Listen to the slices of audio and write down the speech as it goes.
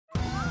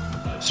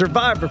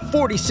Survivor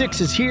 46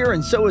 is here,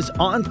 and so is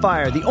On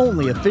Fire, the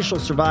only official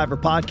Survivor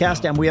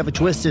podcast, and we have a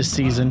twist this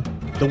season.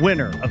 The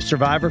winner of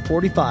Survivor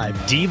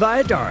 45, Dee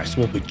Valladares,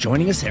 will be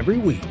joining us every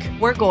week.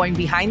 We're going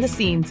behind the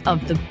scenes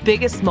of the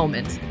biggest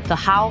moments, the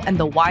how and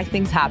the why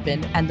things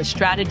happen, and the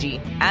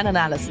strategy and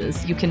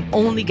analysis you can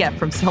only get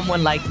from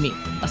someone like me,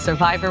 a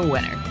Survivor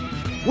winner.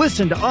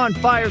 Listen to On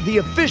Fire, the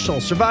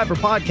official Survivor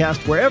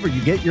podcast, wherever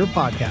you get your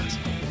podcasts.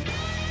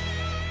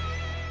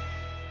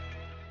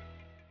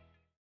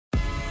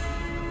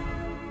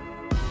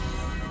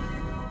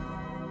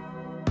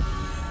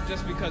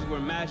 Just because we're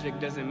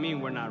magic doesn't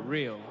mean we're not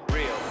real.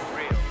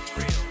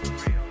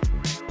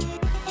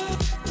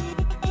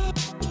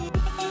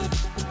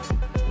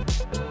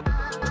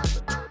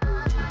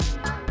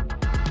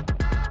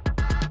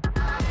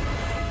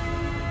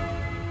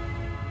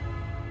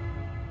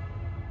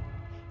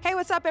 Hey,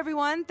 what's up,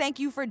 everyone? Thank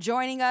you for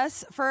joining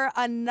us for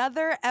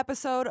another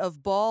episode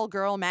of Ball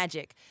Girl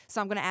Magic. So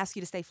I'm going to ask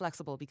you to stay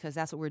flexible because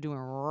that's what we're doing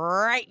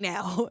right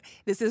now.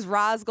 This is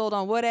Roz Gold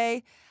on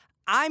Woode.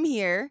 I'm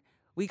here.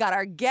 We got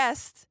our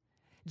guest,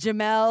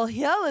 Jemele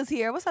Hill is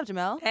here. What's up,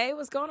 Jemele? Hey,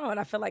 what's going on?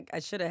 I feel like I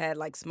should have had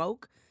like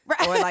smoke.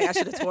 Right. Or like I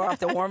should have tore off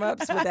the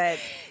warm-ups with that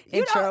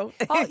intro.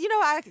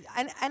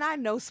 I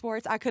know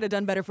sports. I could have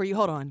done better for you.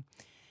 Hold on.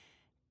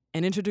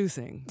 And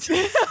introducing.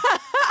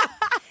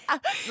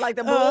 Like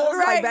the Bulls,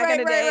 like back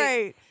in the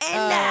day. Right.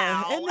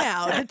 And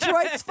now,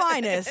 Detroit's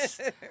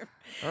finest.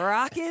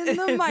 Rocking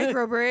the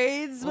micro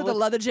braids with a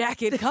leather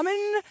jacket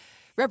coming.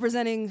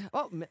 Representing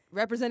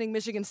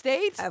Michigan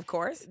State, of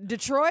course.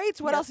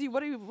 Detroit. What else?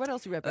 What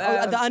else you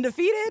represent? The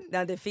undefeated,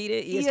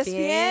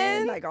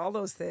 ESPN, like all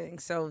those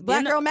things. So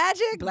Black Girl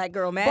Magic, Ball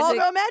Girl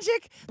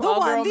Magic, the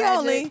one, the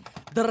only.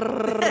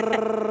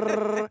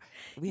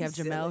 We have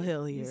You Jemele silly.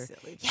 Hill here.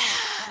 Yeah,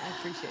 I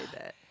appreciate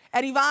that.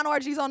 And Yvonne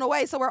Orji's on the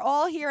way. So we're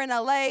all here in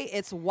LA.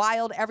 It's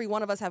wild. Every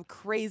one of us have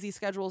crazy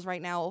schedules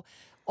right now.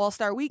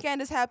 All-Star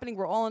Weekend is happening.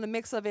 We're all in the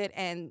mix of it,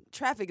 and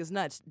traffic is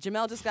nuts.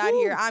 Jemele just got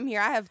here. I'm here.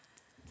 I have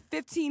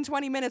 15,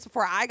 20 minutes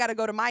before I got to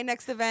go to my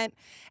next event.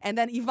 And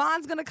then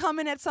Yvonne's going to come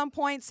in at some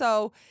point.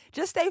 So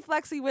just stay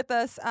flexy with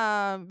us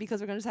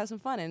because we're going to just have some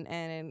fun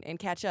and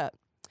catch up.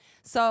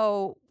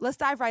 So let's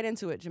dive right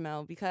into it,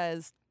 Jemele,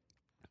 because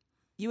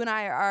you and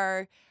I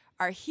are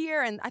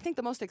here. And I think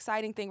the most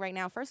exciting thing right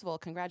now, first of all,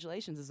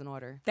 congratulations is in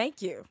order.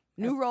 Thank you.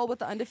 New role with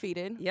the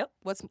Undefeated. Yep.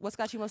 What's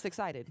got you most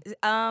excited?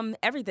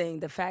 Everything.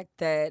 The fact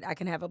that I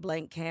can have a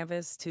blank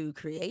canvas to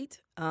create.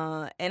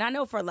 And I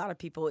know for a lot of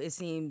people, it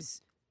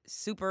seems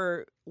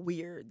super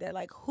weird that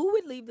like who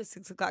would leave the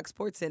 6 o'clock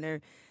Sports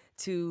Center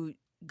to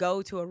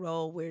go to a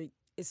role where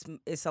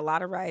it's a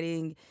lot of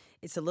writing,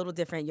 it's a little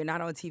different. You're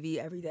not on TV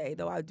every day,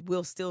 though I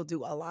will still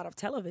do a lot of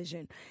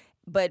television.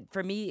 But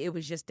for me, it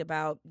was just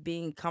about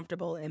being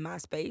comfortable in my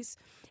space.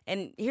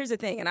 And here's the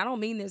thing, and I don't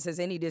mean this as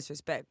any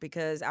disrespect,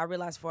 because I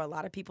realize for a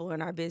lot of people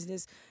in our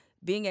business,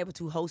 being able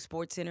to host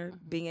SportsCenter,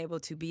 being able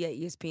to be at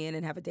ESPN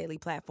and have a daily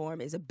platform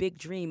is a big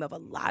dream of a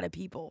lot of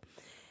people.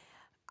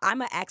 I'm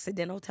an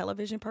accidental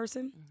television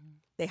person.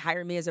 They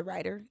hired me as a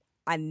writer.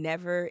 I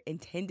never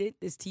intended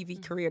this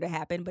TV career to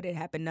happen, but it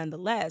happened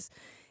nonetheless.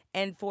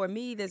 And for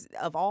me,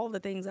 of all the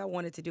things I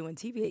wanted to do in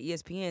TV at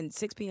ESPN,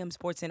 6 p.m.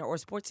 SportsCenter or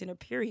SportsCenter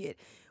period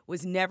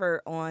was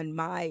never on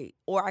my,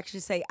 or I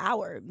should say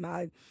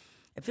it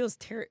feels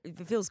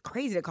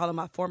crazy to call him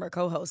my former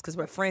co-host because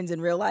we're friends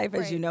in real life,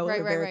 as you know,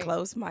 we're very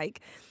close,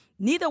 Mike.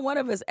 Neither one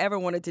of us ever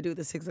wanted to do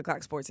the 6 o'clock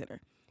SportsCenter.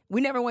 We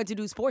never wanted to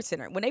do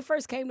SportsCenter. When they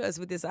first came to us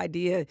with this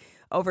idea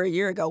over a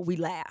year ago, we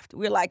laughed.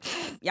 We were like,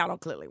 y'all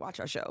don't clearly watch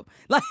our show.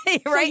 Like,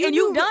 right? And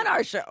you've done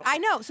our show. I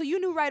know. So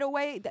you knew right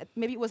away that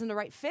maybe it wasn't the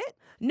right fit?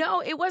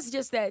 No, it was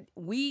just that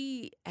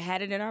we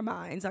had it in our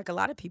minds, like a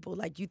lot of people,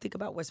 like you think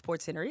about what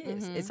SportsCenter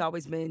is. It's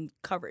always been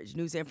coverage,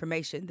 news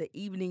information, the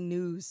evening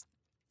news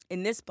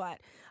in this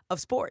spot of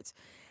sports.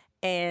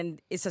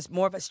 And it's just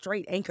more of a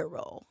straight anchor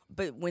role.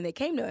 But when they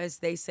came to us,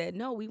 they said,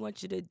 no, we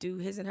want you to do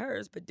his and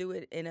hers, but do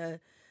it in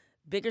a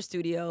bigger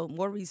studio,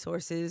 more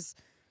resources,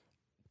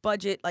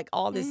 budget, like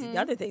all this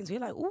other things. We're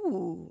like,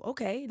 ooh,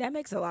 okay, that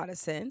makes a lot of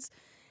sense.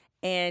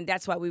 And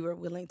that's why we were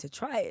willing to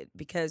try it,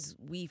 because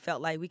we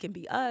felt like we can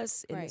be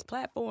us in this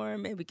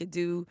platform and we could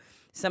do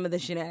some of the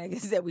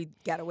shenanigans that we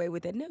got away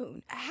with at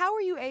noon. How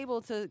are you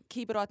able to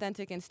keep it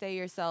authentic and stay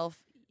yourself?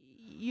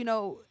 You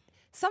know,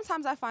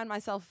 sometimes I find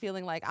myself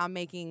feeling like I'm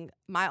making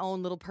my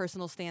own little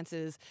personal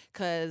stances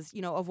because,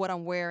 you know, of what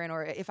I'm wearing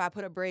or if I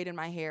put a braid in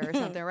my hair or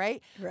something,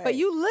 right? But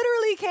you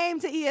literally came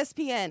to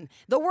ESPN,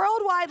 the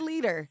worldwide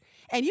leader,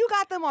 and you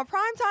got them on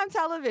primetime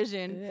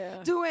television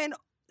doing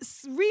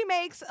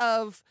remakes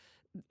of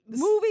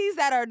movies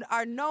that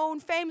are known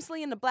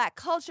famously in the black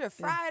culture.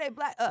 Friday,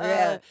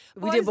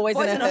 we did Boys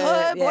in the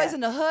Hood. Boys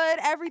in the Hood,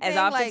 everything. As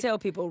I often tell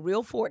people,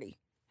 real 40.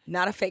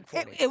 Not a fake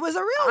 40. It was a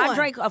real one. I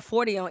drank a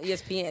 40 on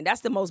ESPN.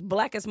 That's the most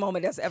blackest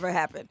moment that's ever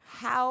happened.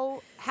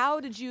 How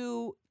did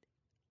you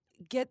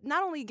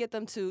not only get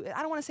them to,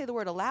 I don't want to say the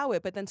word allow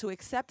it, but then to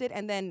accept it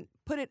and then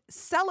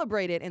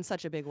celebrate it in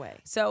such a big way?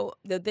 So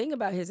the thing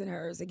about His and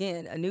Hers,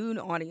 again, a noon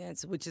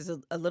audience, which is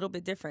a little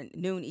bit different,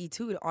 noon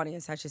E2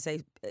 audience, I should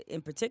say,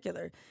 in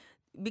particular,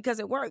 because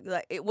it worked.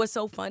 Like, it was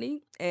so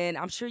funny, and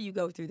I'm sure you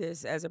go through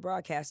this as a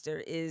broadcaster,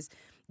 is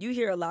you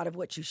hear a lot of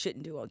what you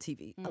shouldn't do on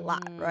TV, a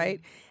lot,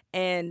 right?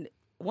 And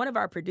one of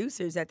our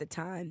producers at the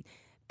time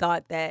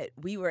thought that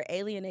we were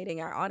alienating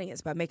our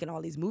audience by making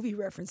all these movie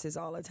references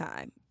all the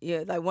time.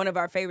 Yeah, like one of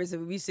our favorites,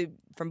 we used to,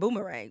 from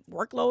Boomerang,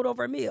 workload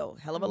over a meal,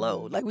 hell of a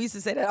load. Like, we used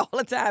to say that all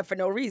the time for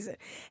no reason. And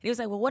he was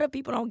like, well, what if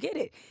people don't get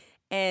it?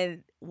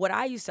 And what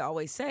I used to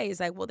always say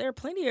is like, well, there are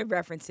plenty of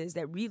references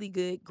that really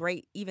good,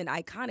 great, even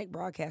iconic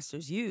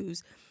broadcasters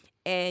use,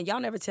 and y'all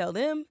never tell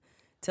them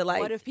to,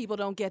 like, What if people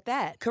don't get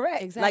that?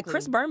 correct. Exactly. Like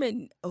Chris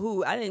Berman,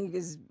 who I think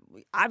is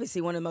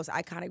obviously one of the most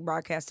iconic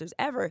broadcasters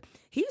ever,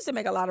 he used to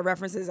make a lot of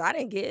references I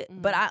didn't get,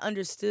 but I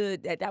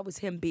understood that that was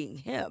him being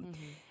him.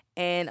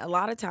 And a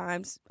lot of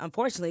times,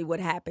 unfortunately, what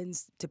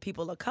happens to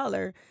people of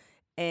color,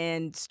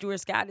 and Stuart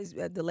Scott is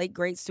the late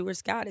great Stuart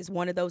Scott is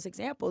one of those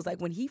examples.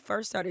 Like, when he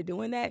first started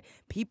doing that,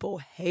 people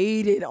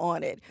hated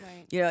on it.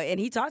 Right. You know, and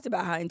he talked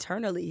about how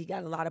internally he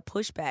got a lot of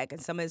pushback,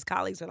 and some of his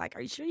colleagues were like,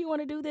 "Are you sure you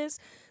want to do this?"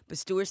 But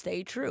Stuart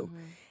stayed true.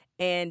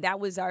 And that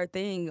was our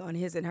thing on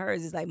His and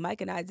Hers, is like Mike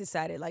and I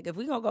decided, like, if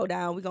we're going to go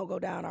down, we're going to go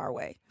down our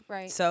way.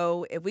 Right.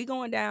 So if we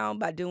going down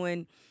by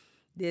doing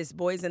this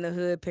Boys in the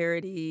Hood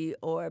parody,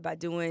 or by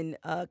doing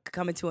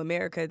Coming to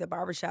America, the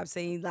barbershop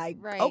scene, like,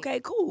 Right. okay,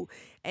 cool.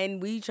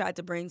 And we tried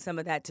to bring some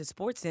of that to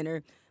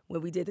SportsCenter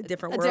when we did the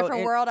Different A World.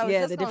 different world. I was yeah,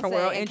 just the gonna Different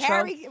say. World And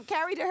intro.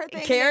 Carrie did her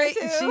thing. Carrie,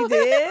 there, she too.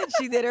 did.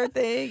 She did her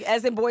thing.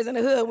 As in Boys in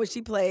the Hood, when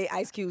she played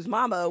Ice Cube's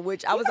mama,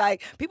 which I was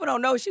like, people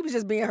don't know she was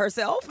just being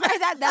herself.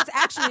 Right, that's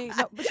actually.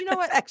 No, but you know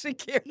what? That's actually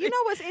Carrie. You know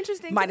what's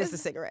interesting? Minus too the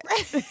is- cigarette.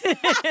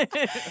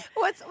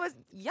 what's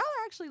y'all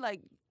are actually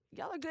like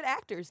y'all are good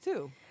actors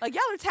too. Like,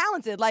 y'all are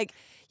talented. Like,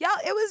 y'all.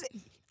 It was.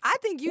 I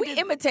think you We did.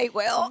 imitate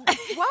well. What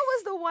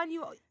was the one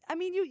you? I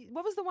mean, you.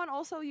 What was the one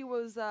also you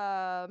was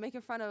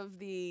making fun of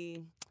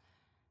the?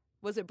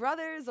 Was it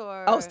Brothers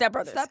or? Oh, Step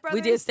Brothers. Step We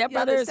Brothers. did Step Yeah,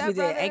 the Brothers. Step We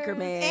did Brothers.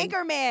 Anchorman.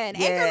 Anchorman.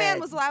 Yeah.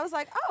 Anchorman was. I was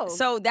like, oh.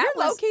 So that you're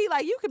was- low key.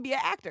 Like, you could be an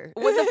actor.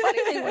 Well, the funny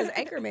thing was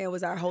Anchorman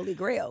was our holy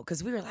grail,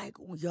 because we were like,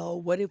 yo,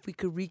 what if we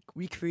could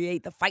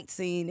recreate the fight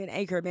scene in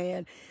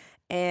Anchorman?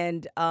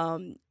 And,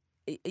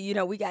 you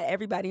know, we got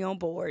everybody on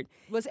board.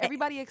 Was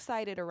everybody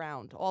excited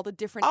around all the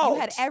different? Oh, you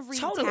had every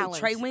totally. talent.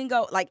 Trey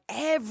Wingo, like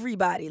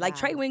everybody. Like,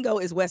 Trey Wingo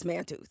is Wes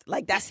Mantooth.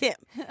 Like, that's him.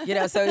 You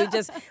know, so it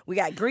just, we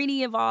got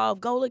Greeny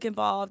involved, Golick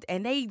involved,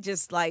 and they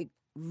just, like,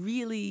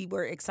 really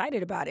were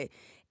excited about it.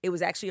 It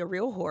was actually a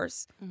real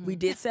horse. We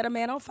did set a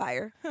man on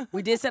fire.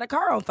 We did set a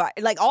car on fire.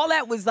 Like, all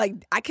that was like,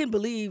 I couldn't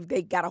believe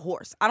they got a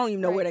horse. I don't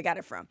even know where they got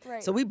it from.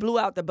 Right. So we blew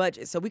out the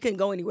budget. So we couldn't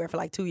go anywhere for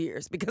like 2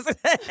 years because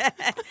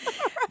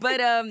But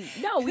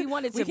no, we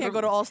wanted to We can't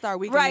go to All-Star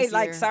Weekend Right, this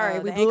like year. sorry,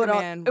 The we blew it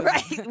on Anchorman was-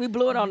 right. We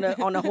blew it on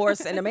the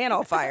horse and the man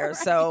on fire.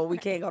 So we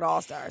can't go to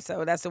All-Star.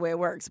 So that's the way it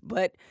works.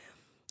 But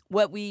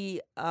what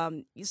we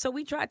so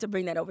we tried to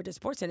bring that over to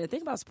SportsCenter. The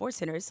thing about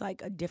SportsCenter, it's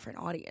like a different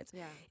audience.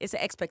 Yeah. It's an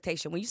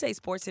expectation. When you say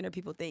SportsCenter,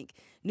 people think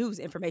news,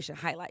 information,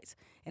 highlights,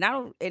 and I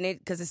don't, and it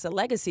because it's a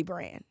legacy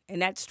brand,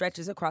 and that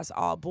stretches across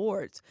all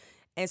boards.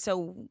 And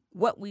so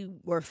what we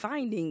were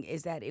finding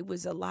is that it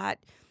was a lot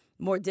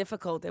more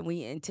difficult than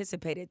we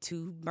anticipated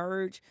to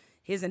merge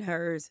His and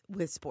Hers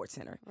with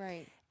SportsCenter.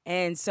 Right.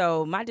 And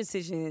so my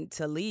decision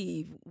to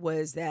leave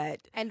was that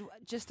And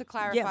just to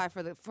clarify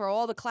for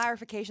all the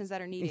clarifications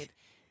that are needed,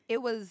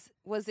 it was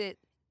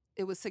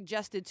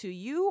suggested to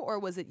you, or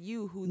was it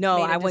you who no,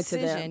 made a I went to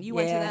decision? them. You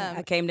went to them.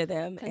 I came to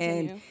them,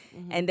 Continue.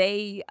 and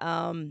they,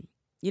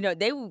 you know,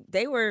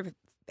 they were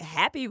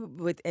happy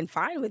with and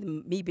fine with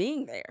me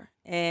being there,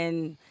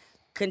 and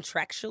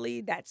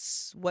contractually,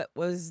 that's what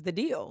was the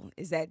deal.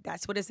 Is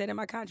that's what it said in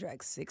my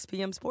contract, 6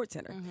 p.m.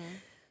 SportsCenter.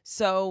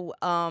 So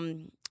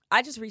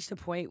I just reached a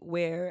point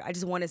where I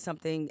just wanted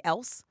something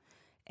else,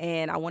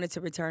 and I wanted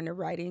to return to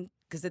writing.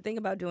 Because the thing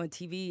about doing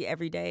TV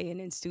every day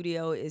and in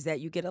studio is that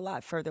you get a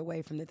lot further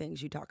away from the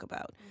things you talk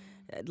about.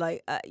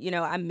 Like, you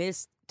know, I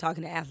miss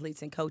talking to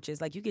athletes and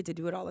coaches. Like, you get to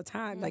do it all the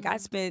time. Like, I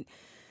spent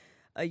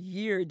a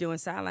year doing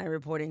sideline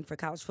reporting for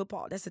college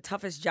football. That's the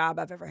toughest job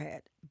I've ever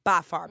had,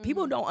 by far.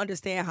 People don't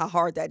understand how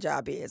hard that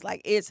job is.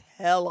 Like, it's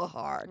hella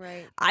hard.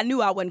 Right. I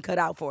knew I wasn't cut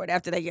out for it.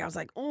 After that year, I was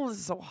like, oh, this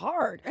is so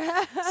hard.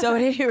 So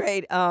at any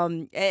rate,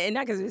 and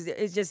not because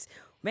it's just,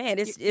 man,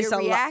 it's You're a lot.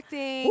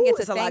 reacting. Ooh,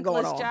 It's a lot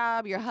going thankless on.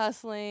 job. You're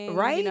hustling.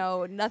 Right? You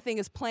know, nothing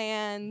is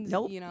planned.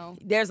 Nope. You know.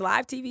 There's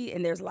live TV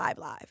and there's live.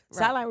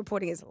 Sideline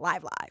reporting is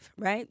live,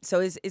 right?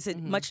 So it's a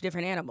much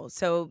different animal.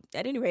 So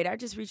at any rate, I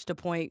just reached a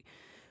point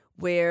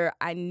where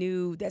I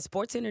knew that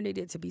SportsCenter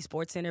needed to be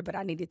SportsCenter, but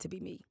I needed to be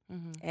me.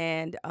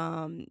 And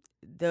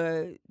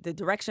the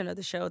direction of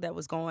the show that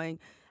was going,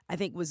 I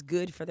think, was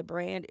good for the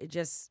brand. It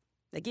just,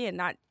 again,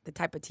 not the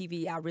type of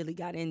TV I really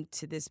got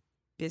into this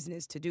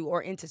business to do,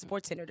 or into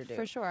SportsCenter to do.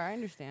 For sure, I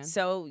understand.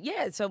 So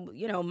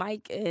you know,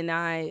 Mike and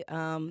I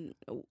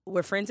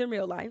were friends in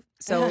real life,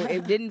 so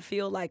it didn't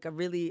feel like a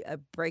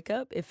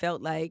breakup. It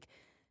felt like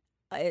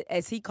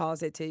as he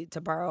calls it,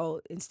 to borrow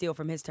and steal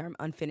from his term,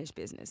 unfinished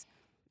business.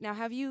 Now,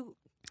 have you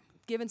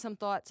given some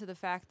thought to the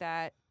fact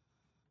that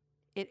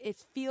it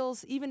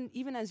feels,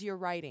 even as you're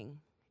writing,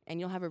 and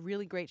you'll have a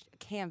really great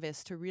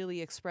canvas to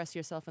really express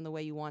yourself in the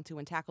way you want to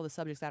and tackle the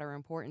subjects that are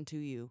important to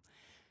you.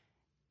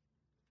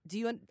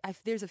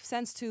 There's a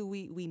sense too,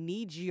 we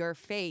need your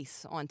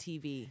face on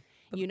TV,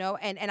 you know,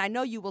 and I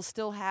know you will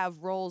still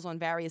have roles on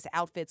various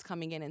outfits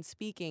coming in and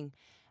speaking,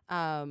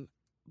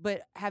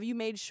 but have you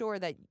made sure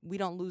that we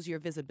don't lose your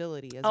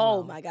visibility as well?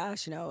 Oh my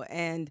gosh, no.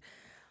 And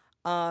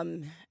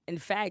in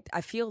fact,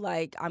 I feel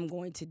like I'm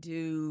going to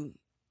do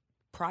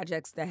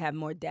projects that have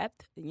more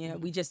depth. You know,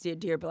 we just did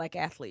Dear Black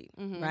Athlete,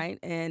 right?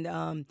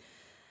 And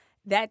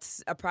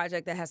that's a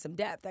project that has some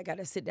depth. I got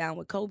to sit down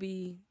with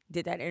Kobe,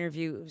 did that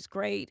interview. It was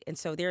great. And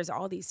so there's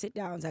all these sit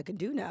downs I can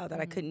do now that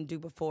I couldn't do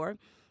before.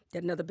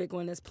 Got another big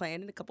one that's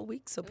planned in a couple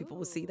weeks, so people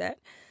will see that.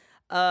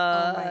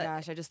 Oh my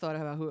gosh, I just thought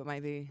about who it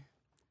might be.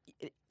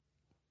 You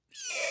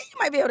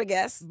might be able to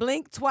guess.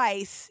 Blink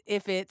twice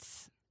if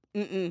it's...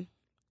 Mm-mm.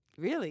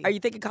 Really? Are you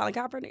thinking Colin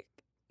Kaepernick?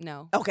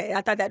 No. Okay,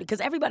 I thought that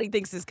because everybody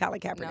thinks it's Colin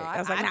Kaepernick. No, I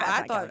was like, nah, it's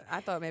not Kaepernick.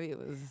 I thought maybe it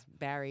was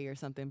Barry or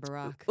something,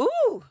 Barack.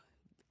 Ooh.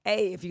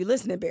 Hey, if you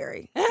listen to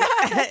Barry.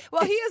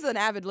 Well, he is an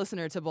avid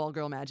listener to Ball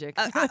Girl Magic.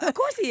 Of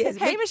course he is.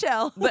 Hey,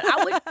 Michelle. But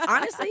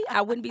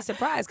I wouldn't be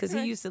surprised because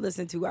he used to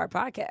listen to our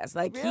podcast.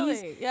 Like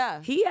Really?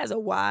 he has a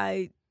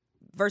wide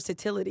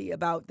versatility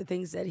about the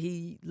things that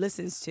he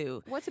listens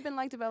to. What's it been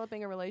like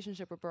developing a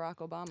relationship with Barack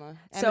Obama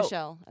and So-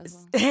 Michelle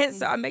as well?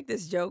 So I make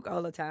this joke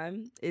all the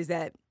time, is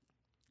that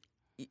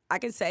I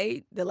can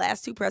say the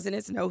last two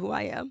presidents know who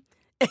I am.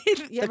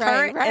 Yeah, the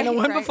current and the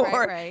one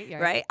before.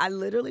 right. I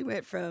literally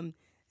went from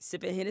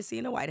sipping Hennessy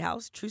in the White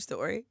House, true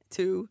story,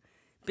 to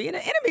being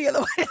an enemy of the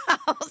White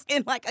House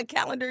in like a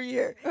calendar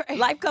year. Right.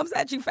 Life comes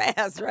at you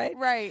fast, right?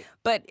 Right.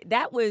 But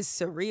that was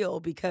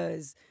surreal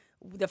because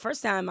the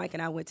first time Mike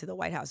and I went to the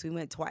White House, we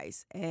went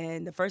twice.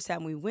 And the first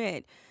time we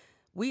went,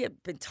 we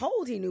had been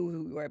told he knew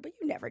who we were, but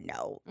you never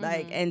know.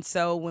 And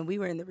so when we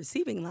were in the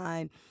receiving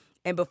line,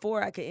 and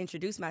before I could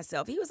introduce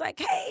myself, he was like,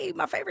 "Hey,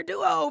 my favorite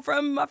duo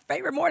from my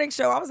favorite morning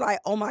show." I was like,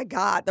 "Oh my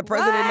God, the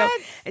president!" knows.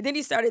 And then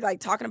he started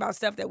like talking about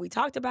stuff that we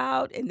talked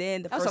about, and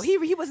then the first. So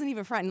he wasn't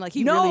even fronting. Like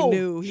he really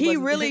knew. He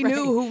wasn't- really right.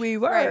 knew who we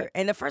were. Right.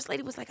 And the first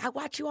lady was like, "I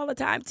watch you all the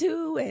time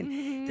too,"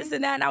 and this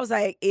and that. And I was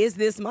like, "Is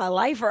this my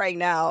life right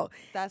now?"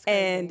 That's crazy.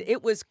 And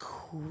it was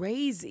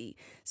crazy.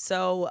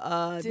 So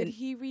Did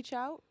he reach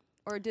out,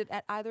 or did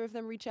either of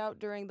them reach out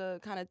during the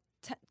kind of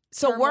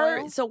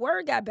word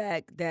turmoil? got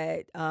back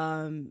that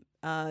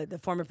the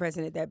former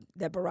president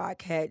that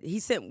Barack had, he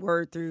sent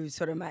word through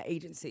sort of my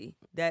agency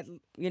that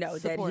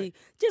Support. that he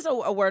just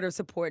a word of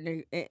support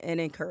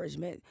and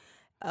encouragement,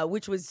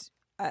 which was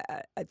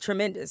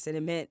tremendous, and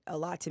it meant a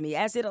lot to me,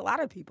 as did a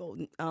lot of people.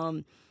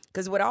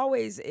 Because what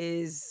always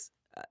is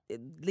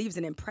it leaves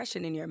an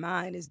impression in your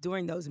mind is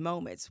during those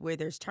moments where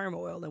there's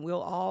turmoil, and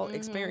we'll all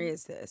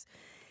experience this,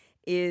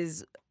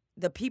 is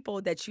the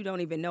people that you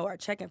don't even know are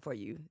checking for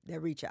you that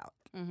reach out.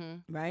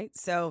 Right?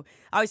 So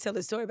I always tell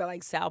the story about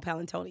like Sal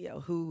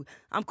Palantonio, who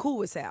I'm cool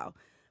with Sal,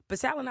 but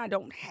Sal and I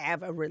don't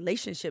have a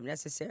relationship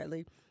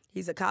necessarily.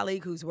 He's a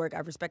colleague whose work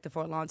I've respected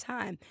for a long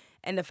time.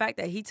 And the fact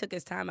that he took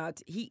his time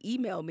out, he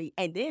emailed me.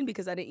 And then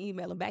because I didn't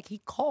email him back, he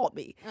called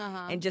me.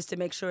 And just to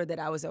make sure that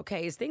I was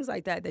okay. It's things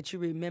like that you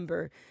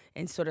remember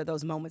in sort of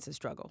those moments of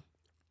struggle.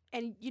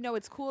 And,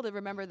 it's cool to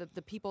remember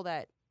the people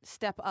that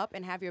step up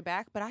and have your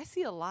back. But I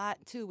see a lot,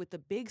 too, with the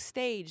big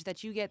stage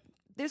that you get.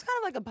 There's kind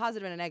of like a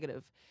positive and a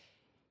negative.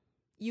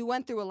 You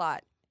went through a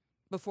lot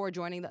before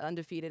joining the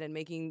Undefeated and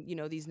making,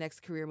 these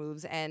next career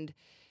moves. And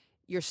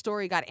your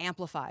story got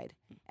amplified.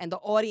 And the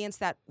audience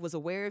that was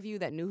aware of you,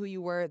 that knew who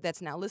you were, that's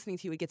now listening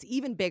to you, it gets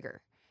even bigger.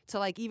 To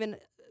like even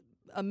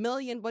a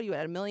million, what are you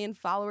at, 1 million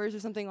followers or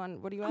something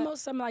on, what are you at?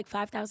 Almost, I'm like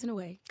 5,000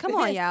 away. Come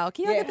on, y'all.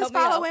 Can y'all get this help me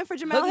out. follow in for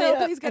Jamel Hook me Hill?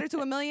 up. Please get her to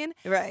 1 million.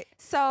 Right.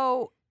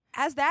 So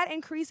as that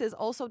increases,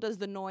 also does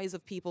the noise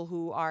of people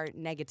who are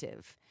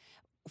negative.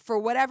 For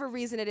whatever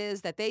reason it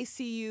is that they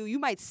see you, it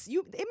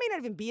may not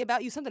even be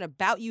about you. Something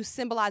about you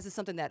symbolizes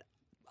something that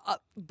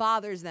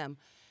bothers them.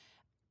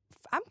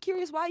 I'm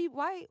curious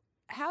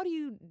how do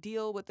you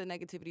deal with the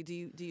negativity?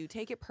 Do you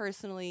take it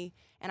personally?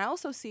 And I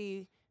also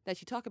see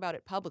that you talk about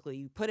it publicly.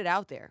 You put it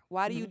out there.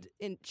 Why do you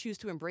choose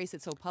to embrace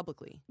it so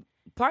publicly?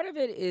 Part of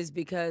it is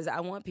because I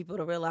want people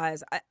to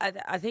realize,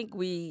 I think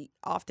we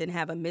often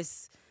have a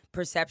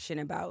misperception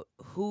about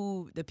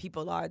who the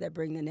people are that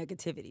bring the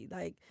negativity.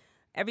 Like,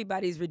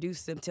 everybody's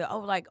reduced them to,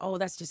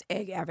 that's just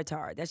egg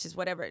avatar. That's just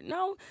whatever.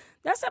 No,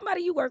 that's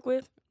somebody you work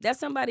with.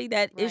 That's somebody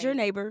that is your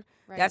neighbor.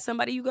 Right. That's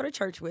somebody you go to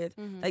church with.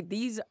 Like,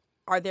 these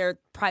are their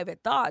private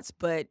thoughts,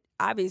 but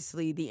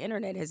obviously the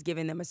internet has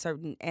given them a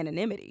certain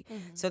anonymity.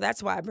 So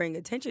that's why I bring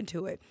attention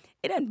to it.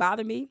 It doesn't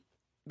bother me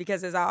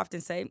because, as I often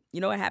say, you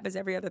know what happens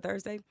every other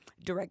Thursday?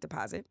 Direct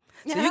deposit.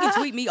 So you can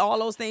tweet me all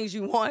those things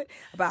you want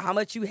about how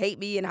much you hate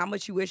me and how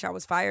much you wish I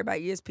was fired by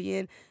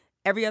ESPN.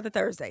 every other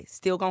Thursday.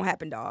 Still gonna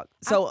happen, dog.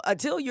 So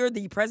until you're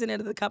the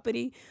president of the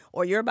company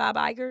or you're Bob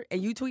Iger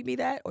and you tweet me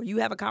that or you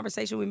have a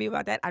conversation with me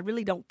about that, I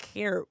really don't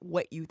care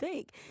what you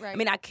think. Right. I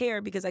mean, I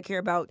care because I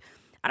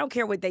don't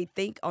care what they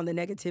think on the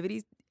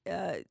negativity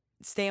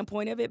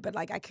standpoint of it, but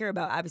like I care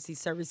about obviously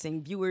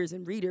servicing viewers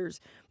and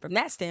readers from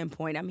that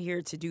standpoint. I'm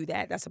here to do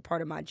that. That's a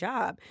part of my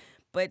job.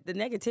 But the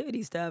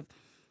negativity stuff,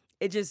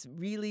 it just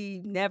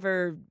really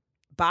never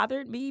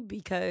bothered me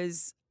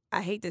because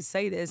I hate to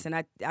say this,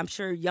 and I'm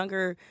sure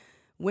younger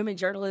women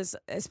journalists,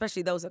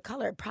 especially those of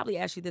color, probably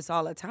ask you this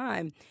all the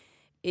time,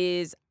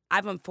 is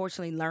I've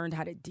unfortunately learned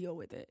how to deal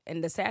with it.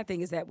 And the sad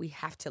thing is that we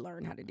have to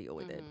learn how to deal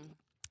with it.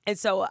 And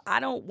so I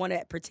don't want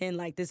to pretend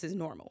like this is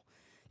normal.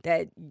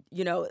 That,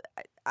 you know,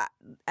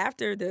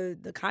 after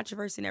the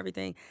controversy and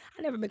everything,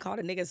 I've never been called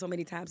a nigga so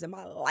many times in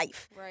my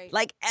life. Right.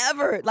 Like,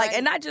 ever. Like,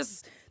 and not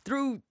just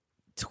through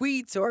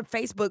tweets or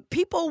Facebook.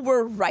 People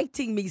were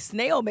writing me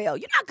snail mail.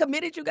 You're not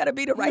committed. You got to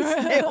be to write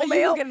snail mail.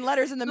 You was getting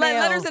letters in the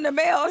mail. Letters in the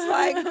mail. It's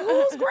like,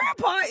 whose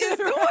grandpa is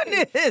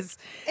doing this?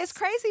 It's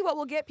crazy what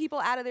will get people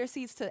out of their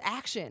seats to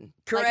action.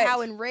 Correct. Like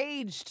how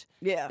enraged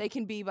Yeah. they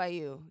can be by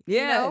you.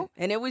 Yeah. You know?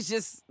 And it was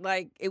just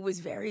like, it was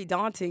very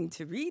daunting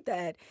to read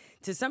that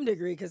to some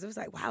degree because it was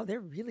like, wow, they're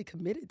really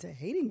committed to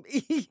hating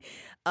me.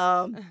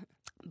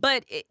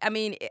 But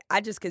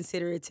I just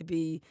consider it to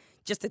be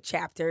just a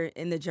chapter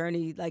in the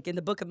journey. Like in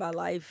the book of my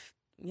life,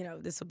 you know,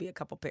 this will be a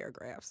couple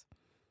paragraphs.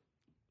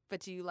 But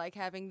do you like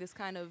having this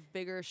kind of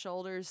bigger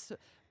shoulders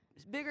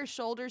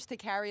to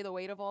carry the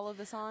weight of all of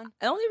this on?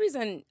 The only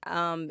reason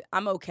I'm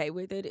okay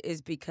with it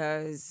is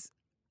because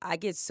I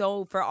get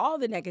for all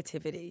the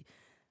negativity,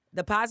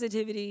 the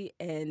positivity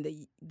and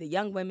the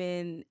young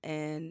women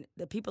and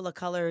the people of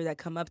color that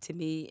come up to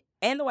me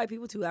and the white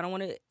people too. I don't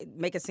want to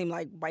make it seem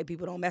like white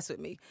people don't mess with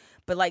me,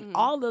 but like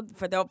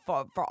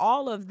for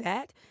all of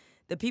that,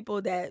 the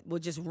people that will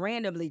just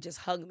randomly just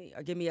hug me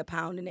or give me a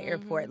pound in the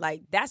airport,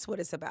 like that's what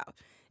it's about.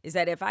 Is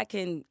that if I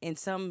can, in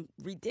some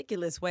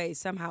ridiculous way,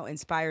 somehow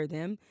inspire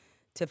them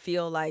to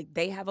feel like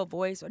they have a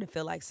voice or to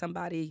feel like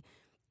somebody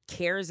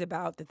cares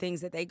about the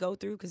things that they go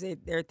through, because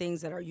there are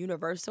things that are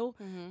universal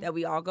that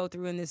we all go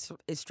through in this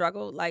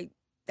struggle, like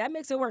that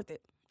makes it worth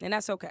it. And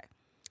that's okay.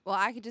 Well,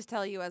 I could just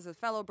tell you as a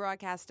fellow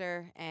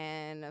broadcaster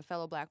and a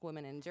fellow Black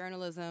woman in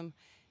journalism,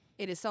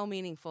 it is so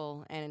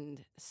meaningful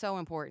and so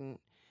important.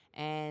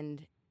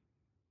 And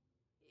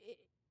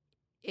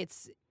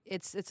it's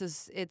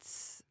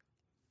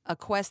a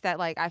quest that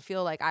like I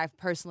feel like I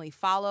personally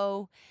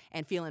follow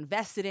and feel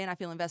invested in. I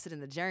feel invested in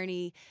the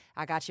journey.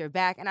 I got your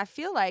back, and I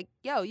feel like,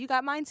 yo, you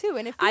got mine too,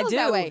 and it feels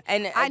that way.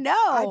 And I know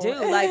I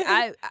do.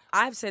 Like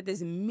I've said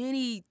this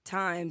many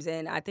times,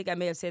 and I think I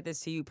may have said this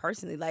to you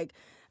personally. Like,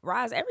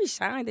 Roz, every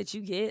shine that you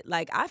get,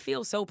 like I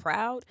feel so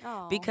proud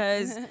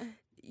because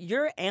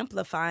you're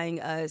amplifying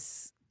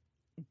us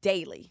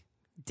daily,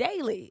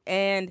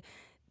 and.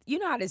 You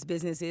know how this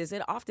business is.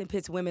 It often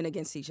pits women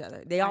against each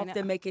other. They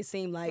often make it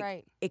seem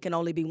like it can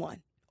only be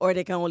one or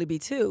it can only be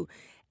two.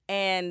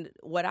 And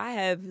what I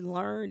have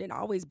learned and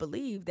always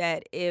believed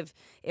that if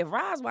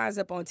Roz winds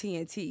up on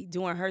TNT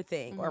doing her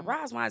thing or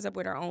Roz winds up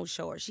with her own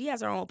show or she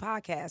has her own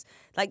podcast,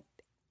 like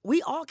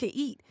we all can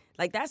eat.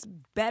 Like that's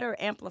better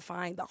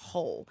amplifying the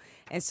whole.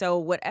 And so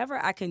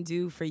whatever I can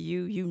do for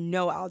you, you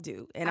know I'll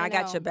do. And I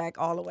got your back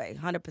all the way,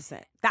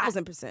 100%,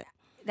 1,000%.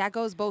 That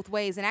goes both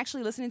ways. And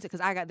actually listening to,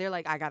 because they're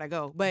like, I gotta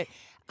go. But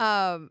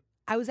I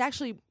was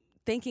actually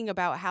thinking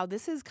about how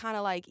this is kind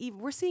of like,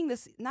 we're seeing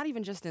this not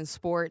even just in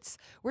sports.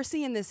 We're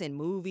seeing this in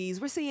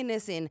movies. We're seeing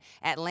this in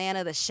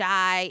Atlanta, The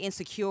Chi,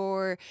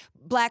 Insecure,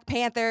 Black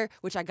Panther,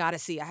 which I gotta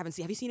see. I haven't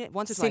seen. Have you seen it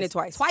once or twice? Seen it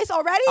twice. Twice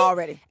already?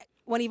 Already.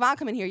 When Yvonne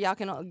come in here, y'all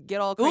can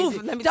get all crazy.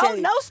 Oof, let me tell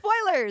you. No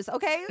spoilers,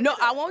 okay? No,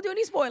 I won't do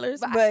any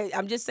spoilers, but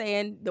I'm just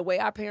saying the way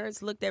our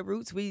parents looked at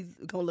Roots, we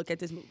gonna look at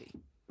this movie.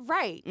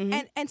 Right.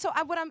 And so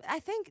I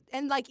think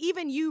like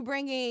even you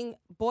bringing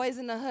Boys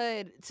in the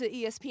Hood to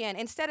ESPN,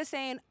 instead of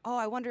saying, oh,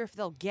 I wonder if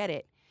they'll get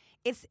it,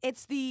 it's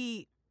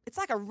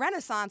like a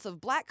renaissance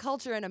of Black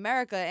culture in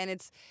America, and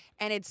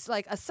it's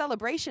like a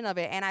celebration of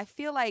it. And I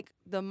feel like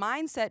the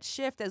mindset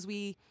shift as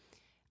we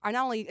are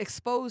not only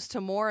exposed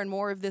to more and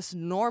more of this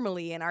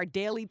normally in our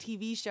daily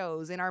TV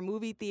shows, in our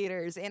movie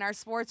theaters, in our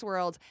sports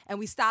worlds, and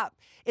we stop,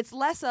 it's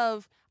less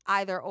of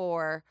either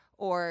or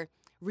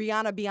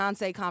Rihanna,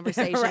 Beyonce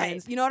conversations.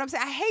 Right. You know what I'm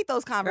saying? I hate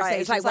those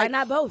conversations. Right. It's like, why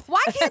not both?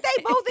 Why can't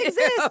they both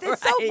exist?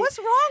 It's so, what's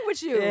wrong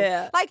with you?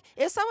 Yeah. Like,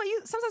 if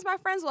sometimes my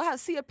friends will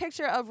see a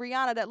picture of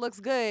Rihanna that looks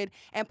good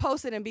and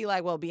post it and be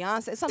like, well,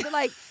 Beyonce, something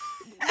like,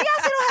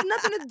 Beyonce don't have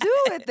nothing to do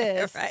with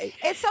this. Right.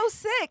 It's so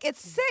sick. It's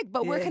sick,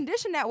 but we're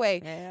conditioned that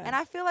way. Yeah. And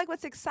I feel like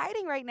what's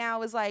exciting right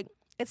now is like,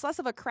 it's less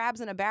of a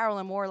crabs in a barrel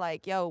and more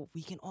like, yo,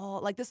 we can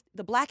all, like this,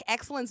 the Black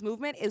excellence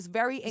movement is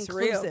very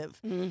inclusive.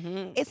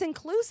 It's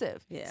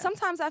inclusive. Yeah.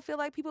 Sometimes I feel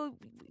like people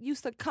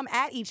used to come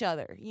at each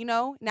other, you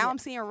know? Now I'm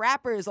seeing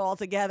rappers all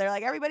together.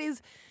 Like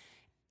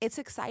it's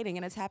exciting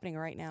and it's happening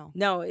right now.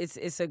 No,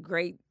 it's a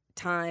great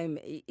time,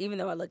 even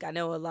though I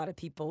know a lot of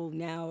people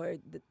now,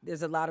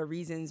 there's a lot of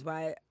reasons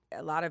why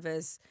a lot of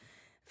us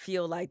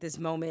feel like this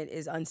moment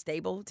is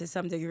unstable to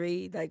some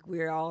degree. Like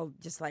we're all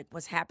just like,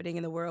 what's happening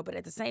in the world? But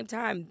at the same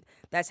time,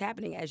 that's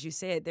happening. As you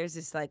said, there's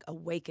this like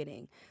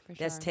awakening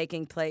that's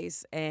taking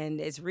place.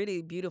 And it's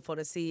really beautiful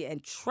to see.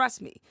 And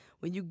trust me,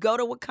 when you go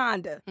to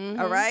Wakanda,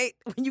 all right?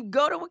 When you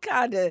go to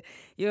Wakanda,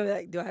 you're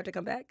like, do I have to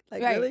come back?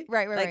 Like, really?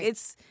 Right. Like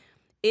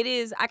it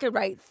is, I could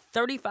write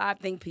 35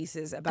 think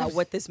pieces about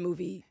what this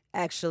movie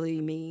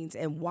actually means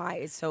and why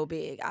it's so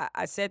big.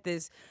 I said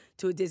this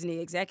to a Disney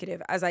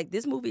executive. I was like,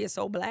 this movie is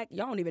so black,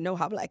 y'all don't even know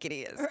how black it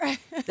is. Right.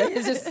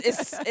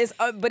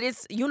 But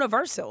it's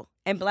universal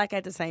and black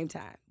at the same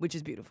time, which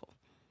is beautiful.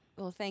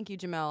 Well, thank you,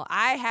 Jamel.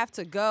 I have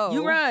to go.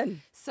 You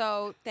run.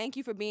 So thank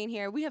you for being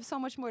here. We have so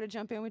much more to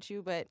jump in with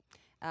you, but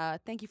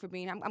thank you for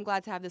being here. I'm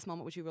glad to have this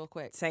moment with you real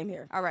quick. Same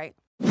here. All right.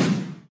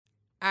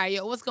 All right,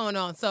 yo, what's going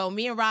on? So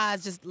me and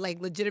Roz just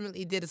like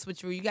legitimately did a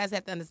switcheroo. You guys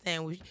have to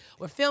understand,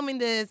 we're filming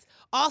this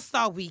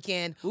All-Star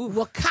Weekend,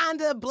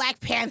 Wakanda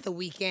Black Panther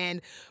weekend,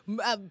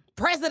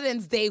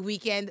 President's Day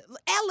weekend.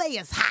 LA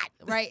is hot,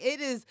 right?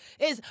 It's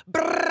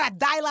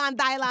Dylan,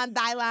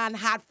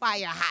 hot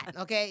fire hot,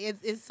 okay?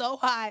 It's so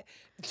hot.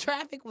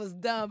 Traffic was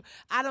dumb.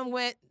 I done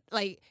went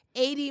like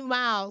 80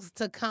 miles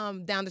to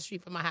come down the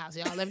street from my house,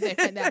 y'all. Let me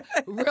tell you right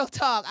now, real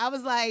talk. I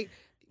was like,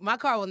 my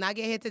car will not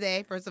get hit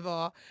today, first of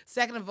all.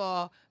 Second of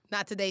all,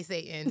 not today,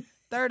 Satan.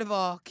 Third of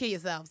all, kill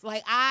yourselves.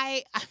 Like,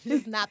 I'm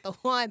just not the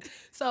one.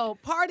 So,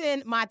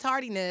 pardon my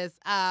tardiness,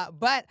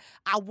 but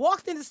I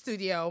walked in the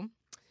studio.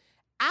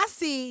 I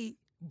see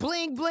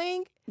bling,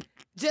 bling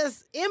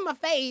just in my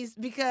face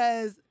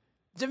because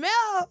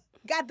Jamel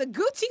got the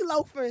Gucci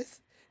loafers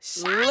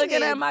shining.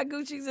 Looking at my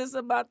Gucci's, it's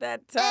about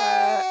that time.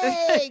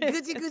 Hey,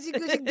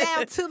 Gucci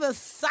down to the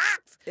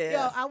socks. Yeah.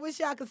 Yo, I wish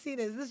y'all could see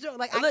this. This joke,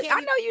 like, Look,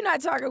 I know you're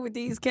not talking with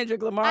these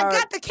Kendrick Lamar. I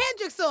got the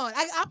Kendricks on.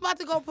 I'm about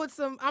to go put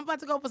some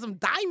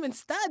diamond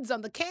studs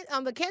on the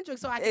Kendrick.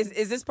 So I can...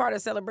 Is this part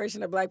of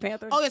celebration of Black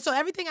Panther? Oh yeah. So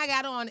everything I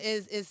got on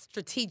is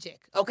strategic.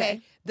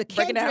 Okay. The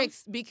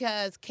Kendricks,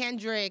 because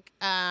Kendrick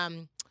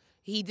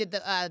he did the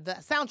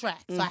soundtrack,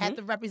 so I had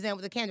to represent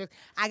with the Kendricks.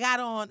 I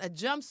got on a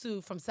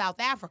jumpsuit from South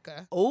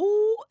Africa.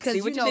 Oh,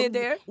 see what you did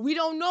there? We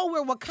don't know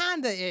where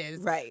Wakanda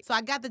is. Right. So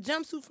I got the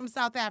jumpsuit from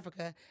South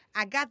Africa.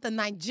 I got the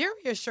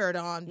Nigeria shirt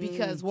on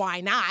because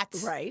why not?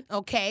 Right.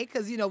 Okay,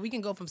 because, we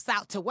can go from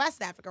South to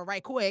West Africa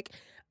right quick.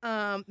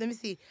 Let me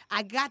see.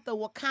 I got the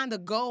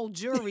Wakanda gold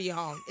jewelry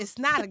on. It's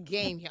not a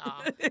game,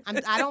 y'all.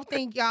 I don't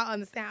think y'all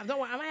understand. Don't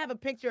worry, I'm going to have a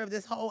picture of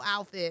this whole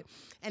outfit.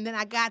 And then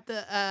I got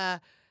the...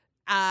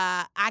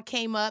 I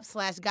came up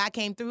 / God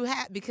came through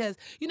hat because,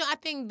 I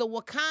think the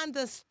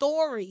Wakanda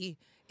story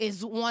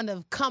is one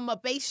of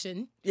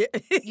come-upation. Yeah.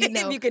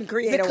 If you can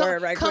create a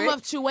word right quick.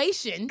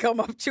 Come-uptuation.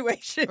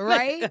 Come-uptuation.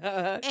 Right?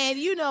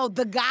 And,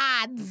 the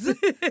gods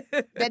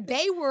that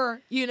they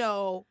were,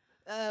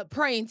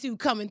 praying to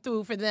coming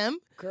through for them.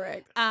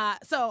 Correct.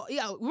 So,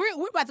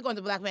 we're about to go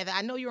into Black Panther.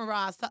 I know you and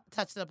Roz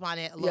touched upon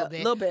it a little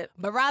bit. A little bit.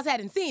 But Roz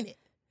hadn't seen it.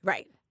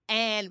 Right.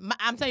 And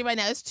I'm telling you right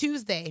now, it's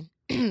Tuesday.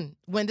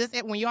 When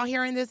y'all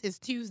hearing this, it's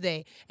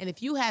Tuesday. And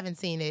if you haven't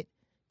seen it,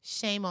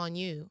 shame on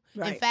you.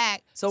 Right. In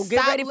fact, so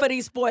get ready for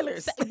these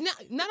spoilers.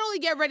 Not only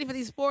get ready for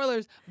these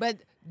spoilers, but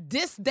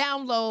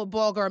download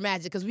Ball Girl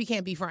Magic because we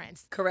can't be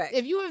friends. Correct.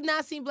 If you have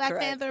not seen Black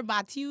Panther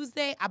by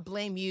Tuesday, I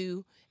blame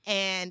you.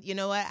 And you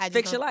know what?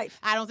 Fix your life.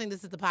 I don't think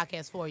this is the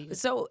podcast for you.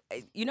 So,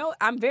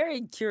 I'm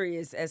very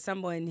curious as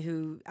someone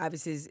who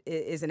obviously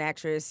is an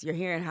actress. You're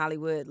here in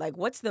Hollywood. Like,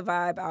 what's the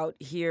vibe out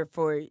here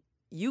for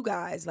you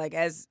guys? Like,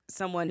 as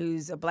someone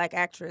who's a Black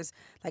actress,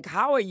 like,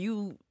 how are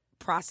you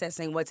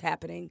processing what's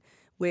happening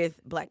with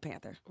Black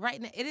Panther?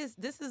 Right now,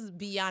 this is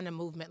beyond a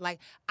movement.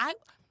 Like, I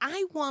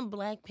want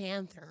Black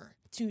Panther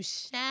to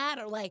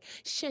shatter, like,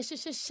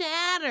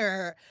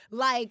 shatter,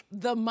 like,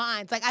 the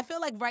minds. Like, I feel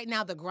like right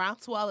now the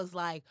groundswell is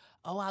like,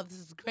 oh, wow, this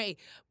is great.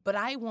 But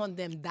I want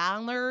them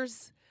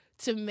dollars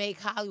to make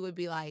Hollywood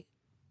be like,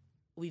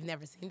 we've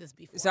never seen this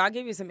before. So I'll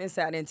give you some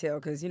inside intel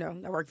because,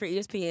 I work for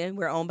ESPN.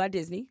 We're owned by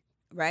Disney,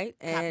 right?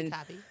 And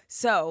copy.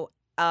 So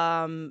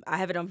I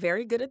have it on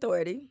very good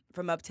authority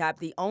from up top.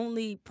 The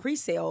only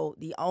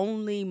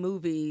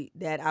movie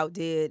that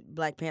outdid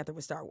Black Panther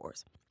was Star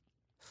Wars.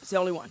 It's the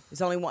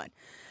only one.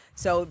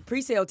 So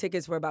pre-sale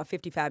tickets were about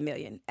 55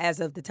 million as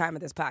of the time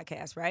of this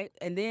podcast, right?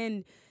 And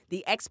then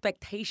the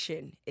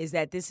expectation is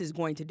that this is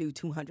going to do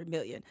 200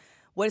 million.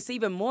 What's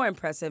even more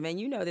impressive,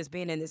 and this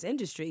being in this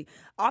industry,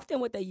 often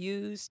what they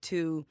use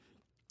to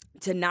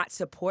not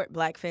support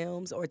Black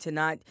films or to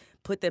not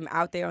put them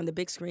out there on the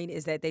big screen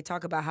is that they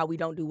talk about how we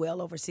don't do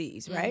well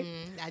overseas, right?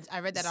 Mm-hmm. I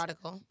read that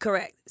article.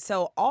 Correct.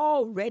 So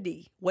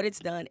already what it's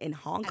done in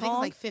Hong Kong.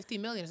 I think it's like 50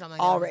 million or something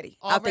like already,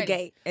 that. Out the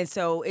gate. And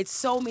so it's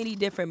so many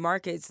different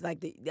markets. Like,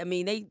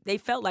 they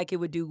felt like it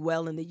would do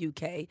well in the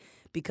UK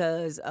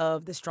because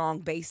of the strong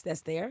base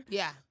that's there.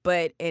 Yeah.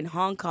 But in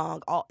Hong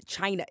Kong,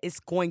 China is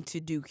going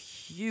to do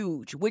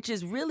huge, which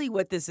is really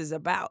what this is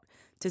about.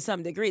 To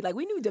some degree. Like,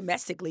 we knew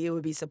domestically it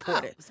would be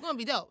supported. Oh, it's going to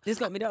be dope. It's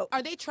going to be dope.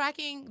 Are they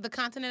tracking the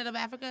continent of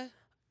Africa?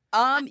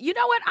 You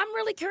know what? I'm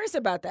really curious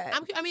about that.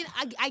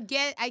 I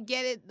get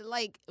it.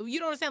 Like, you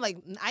don't understand. Like,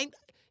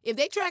 if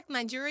they track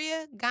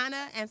Nigeria,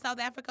 Ghana, and South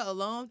Africa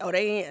alone, Oh,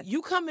 they in.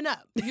 you coming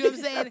up. You know what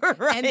I'm saying?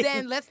 Right. And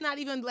then let's not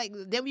even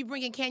then we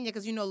bring in Kenya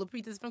because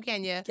Lupita's from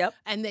Kenya. Yep.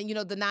 And then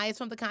Danaya's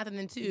from the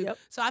continent too. Yep.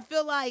 So I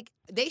feel like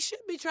they should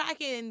be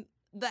tracking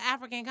the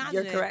African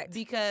continent. You're correct.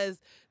 Because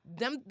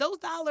those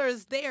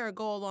dollars there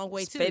go a long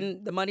way too.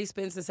 The money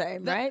spends the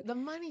same, right? The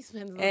money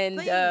spends the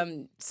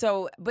And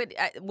same. but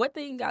one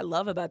thing I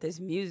love about this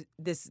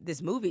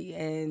movie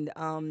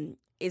and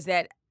is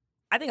that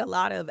I think a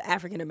lot of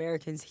African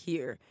Americans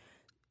here,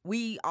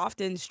 we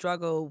often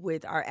struggle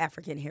with our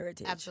African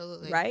heritage.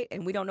 Absolutely. Right?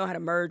 And we don't know how to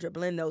merge or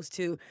blend those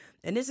two.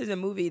 And this is a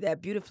movie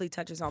that beautifully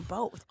touches on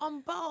both. On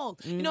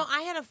both. Mm-hmm.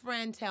 I had a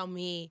friend tell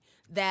me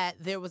that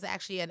there was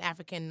actually an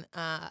African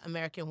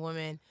American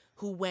woman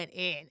who went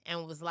in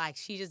and was like,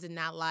 she just did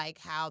not like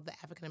how the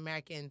African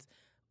Americans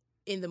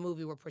in the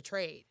movie were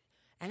portrayed.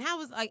 And I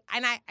was like,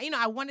 and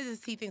I wanted to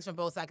see things from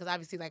both sides because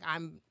obviously, like,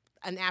 I'm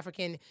an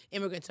African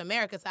immigrant to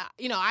America. So,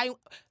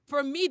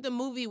 for me, the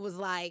movie was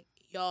like,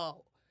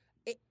 yo,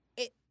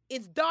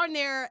 it's darn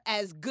near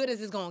as good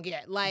as it's gonna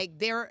get. Like,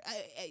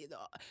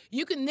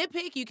 you can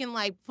nitpick, you can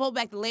like pull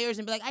back the layers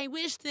and be like, I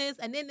wish this,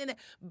 and then.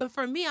 But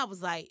for me, I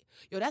was like,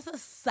 yo, that's a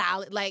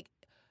solid, like,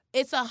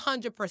 it's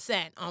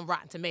 100% on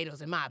Rotten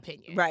Tomatoes in my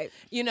opinion. Right.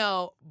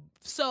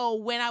 So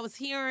when I was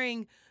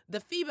hearing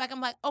the feedback,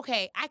 I'm like,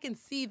 okay, I can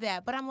see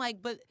that, but I'm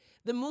like, but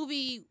the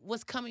movie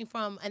was coming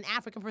from an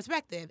African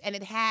perspective, and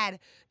it had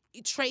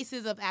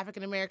traces of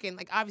African American,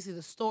 like obviously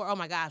the story. Oh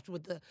my gosh,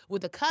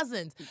 with the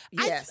cousins.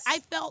 Yes. I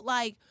felt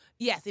like,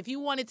 yes, if you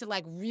wanted to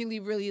like really,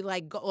 really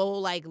like go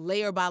like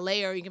layer by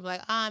layer, you can be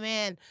like,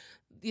 man,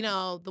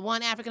 the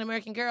one African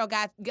American girl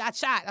got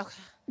shot.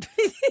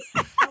 Okay.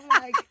 I'm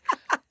like,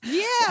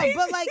 yeah,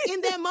 but like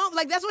in that moment,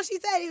 like that's what she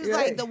said. He was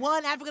like, the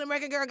one African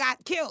American girl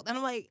got killed, and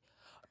I'm like,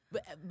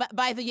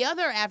 by the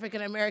other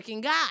African American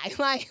guy,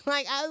 like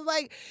I was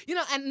like,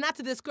 and not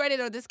to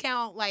discredit or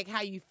discount like how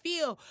you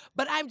feel,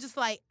 but I'm just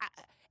like, I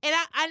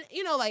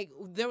like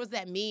there was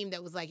that meme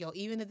that was like, yo,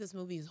 even if this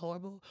movie is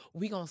horrible,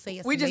 we gonna say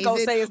it's amazing. Just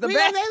gonna say it's the We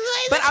best. gonna say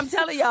it's But amazing. I'm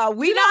telling y'all,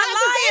 we You not don't have to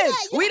say lying.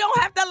 that, yeah. We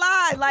don't have to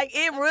lie. Like,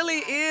 it really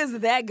is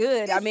that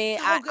good. I It's mean,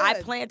 so I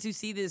good. plan to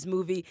see this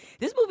movie.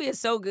 This movie is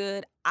so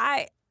good.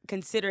 I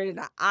consider it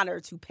an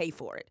honor to pay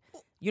for it.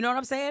 You know what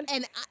I'm saying?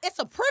 And it's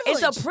a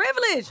privilege. It's a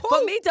privilege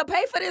for me to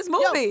pay for this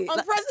movie. Yo,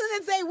 on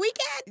President's Day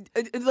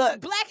weekend,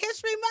 Look, Black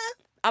History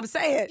Month. I'm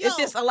saying Yo, it's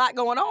just a lot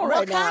going on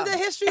right now. Wakanda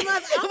History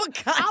Month. I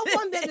Wakanda.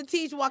 want them to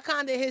teach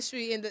Wakanda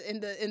history in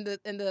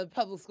the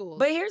public schools.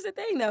 But here's the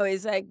thing, though,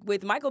 is like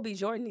with Michael B.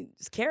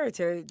 Jordan's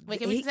character. Wait,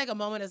 can we just take a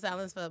moment of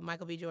silence for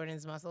Michael B.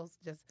 Jordan's muscles?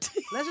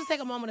 Let's just take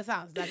a moment of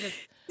silence. Yeah.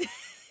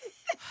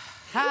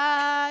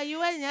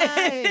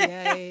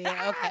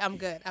 Okay, I'm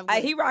good.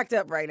 He rocked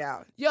up right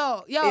now.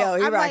 Yo, he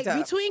I'm rocked like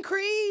up. between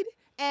Creed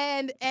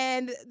and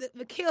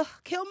the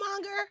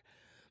Killmonger.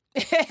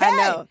 I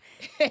know.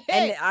 Hey.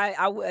 And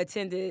I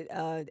attended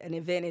an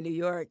event in New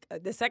York.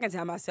 The second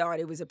time I saw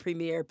it was a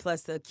premiere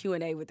plus the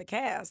Q&A with the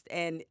cast.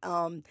 And,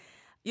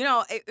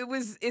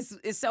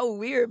 it's so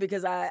weird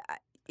because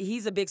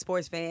he's a big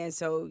sports fan,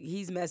 so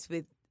he's messed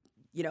with,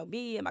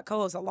 me and my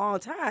co-host a long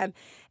time.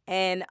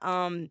 And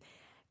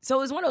so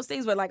it was one of those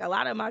things where, like, a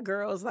lot of my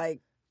girls,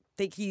 like,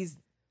 think he's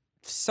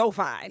so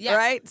fine,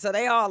 right? So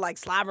they all, like,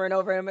 slobbering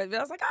over him. And I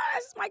was like, oh,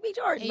 that's just Mike B.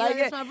 Jordan. Yeah,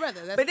 that's my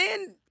brother. But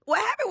then what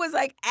happened was,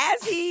 like,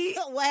 as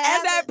What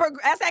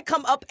as that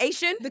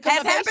come-up-ation has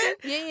happened,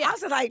 Yeah. I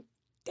was just like,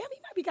 damn, he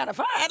might be kind of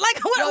fine.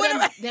 Like,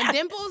 what them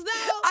dimples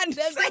though. I'm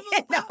just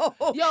saying, no.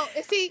 Yo,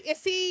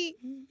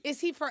 is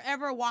he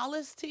forever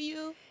Wallace to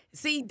you?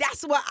 See,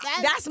 that's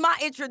my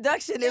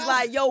introduction. Is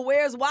like, yo,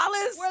 where's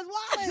Wallace? Where's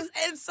Wallace?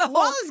 And so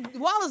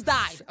Wallace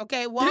died.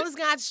 Okay, Wallace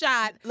got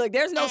shot. Look,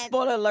 there's no And-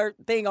 spoiler alert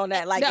thing on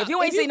that. Like, No, if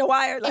you ain't seen The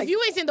Wire, like, if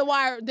you ain't seen The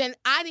Wire, then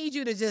I need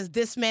you to just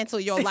dismantle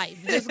your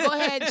life. Just go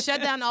ahead,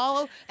 shut down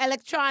all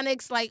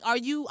electronics. Like, are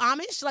you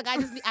Amish? Like, I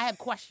have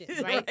questions,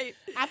 right? Right.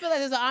 I feel like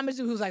there's an Amish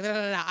dude who's like,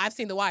 no. I've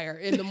seen The Wire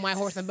in my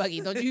horse and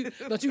buggy. Don't you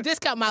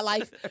discount my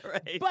life?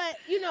 Right. But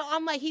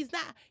I'm like, he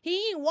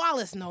ain't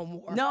Wallace no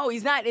more. No,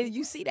 he's not. And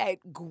you see that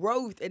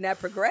growth and that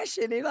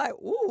progression. And you're like,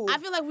 ooh. I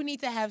feel like we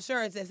need to have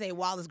shirts that say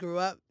Wallace grew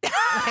up.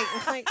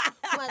 like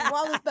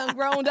Wallace done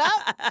grown up.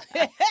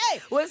 Hey.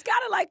 Well, it's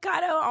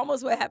kind of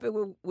almost what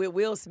happened with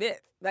Will Smith.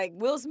 Like,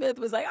 Will Smith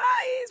was like,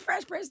 he's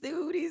Fresh Prince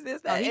dude, he's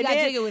this, that. Oh, he and got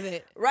then, jiggy with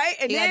it. Right?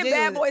 And He got then jiggy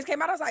Bad with Boys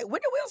came out. I was like,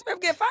 when did Will Smith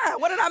get fired?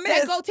 What did I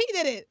miss? That goatee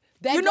did it.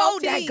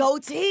 That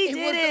goatee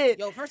did it.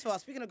 Yo, first of all,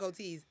 speaking of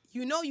goatees,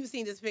 you've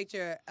seen this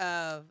picture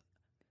of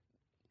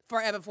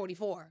Forever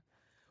 44.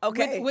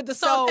 Okay. With the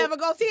salt pepper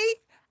goatee.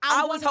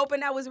 I was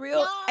hoping that was real.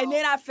 No. And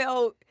then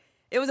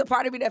it was a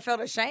part of me that felt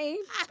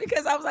ashamed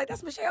because I was like,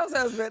 that's Michelle's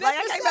husband. Like,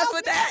 I can't mess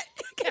with that.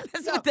 I can't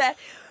mess with that.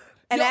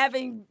 And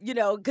having,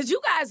 because you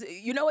guys,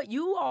 you know what?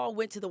 You all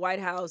went to the White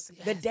House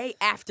the day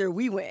after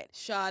we went.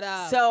 Shut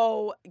up.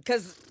 So,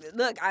 because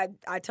look,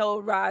 I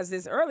told Roz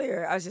this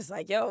earlier. I was just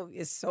like, yo,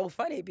 it's so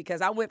funny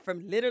because I went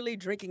from literally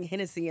drinking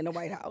Hennessy in the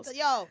White House.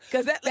 Yo,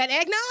 because that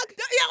eggnog?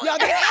 Yo,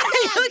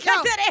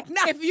 that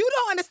eggnog. If you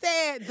don't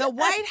understand, the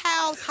White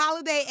House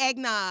holiday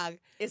eggnog,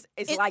 it's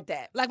like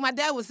that. Like my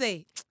dad would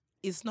say,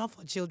 it's not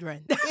for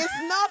children.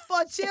 It's not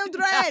for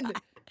children.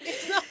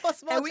 It's not for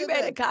small And we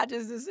children. made a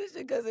conscious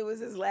decision because it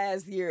was his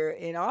last year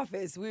in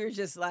office. We were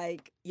just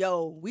like,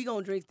 yo, we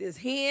gonna drink this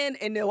hen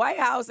in the White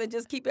House and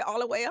just keep it all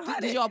the way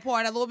 100. Did y'all pour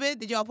it a little bit?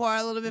 Did y'all pour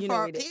it a little bit? You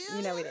know we did.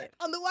 You know we did.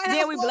 On the White House.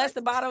 Then we floor? blessed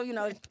the bottle,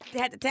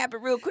 had to tap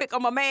it real quick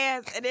on my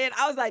man's. And then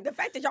I was like, the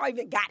fact that y'all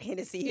even got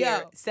Hennessy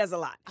here says a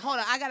lot. Hold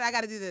on, I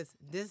gotta do this.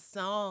 This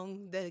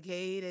song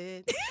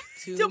dedicated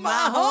to, To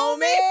my my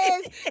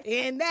homies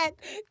in that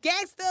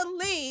gangsta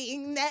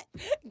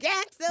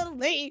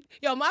lean.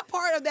 Yo, my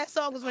part of that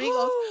song was when he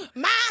goes,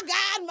 my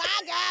God, my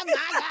God, my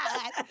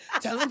God.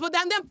 Tell him put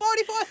down them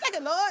 40 for a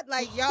second, Lord.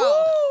 Like,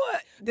 yo.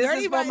 This Dirty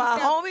is for my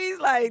Buddies got- homies.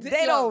 Like,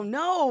 they don't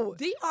know.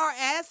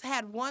 DRS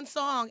had one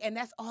song, and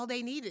that's all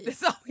they needed.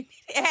 That's all we needed.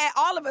 It had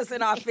all of us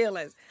in our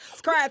feelings. I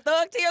was crying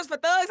thug tears for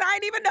thugs. I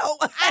didn't even know.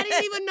 I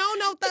didn't even know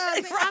no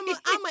thugs. Right.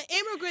 I'm an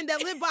immigrant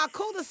that lived by a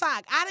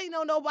cul-de-sac. I didn't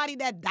know nobody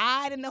that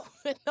died and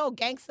no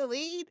gangster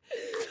lead.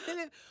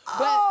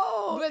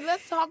 But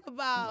let's talk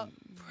about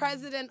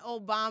President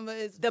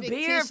Obama's The beard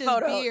fictitious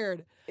photo.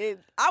 beard.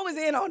 I was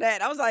in on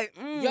that. I was like,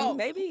 Yo.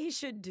 maybe he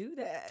should do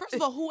that. First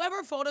of all,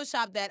 whoever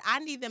photoshopped that, I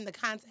need them to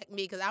contact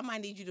me because I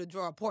might need you to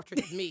draw a portrait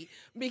of me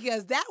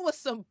because that was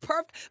some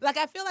perfect. Like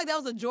I feel like that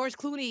was a George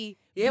Clooney.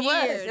 It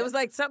was. beard. It was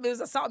like something. It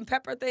was a salt and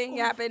pepper thing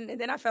happened,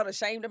 and then I felt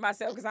ashamed of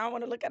myself because I don't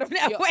want to look at him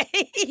that way.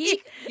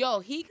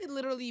 He could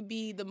literally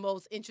be the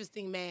most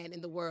interesting man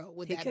in the world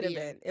with He that could have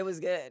beard. been. It was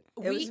good.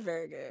 It was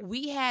very good.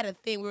 We had a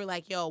thing. We were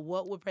like, yo,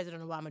 what would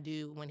President Obama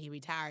do when he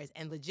retires?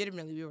 And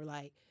legitimately, we were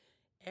like,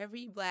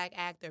 every black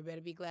actor better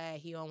be glad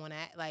he don't want to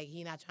act like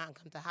he not trying to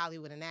come to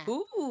Hollywood and act.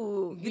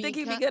 Ooh, you think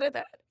he'd be good at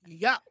that?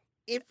 Yo,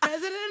 if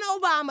President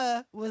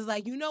Obama was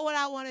like, you know what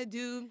I want to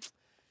do?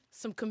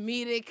 Some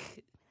comedic,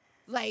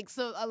 like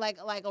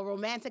a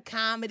romantic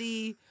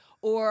comedy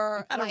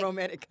or Not like, a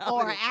romantic or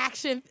comedy. an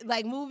action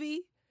like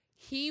movie,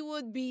 he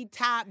would be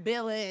top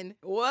billing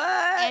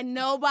What? and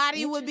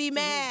nobody would be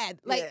Interesting. mad.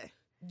 Like, Yeah.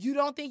 you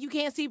don't think you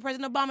can't see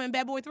President Obama in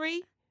Bad Boy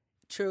 3?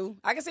 True.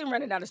 I can see him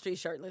running down the street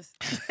shirtless.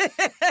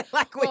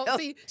 Well,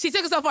 see, she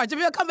took it so far.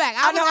 Jamil, come back.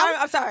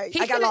 I'm sorry.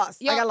 he I got could've-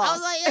 lost. Yo, I got lost. I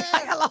was like, yeah.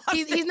 I got lost.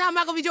 He's not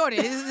Michael B.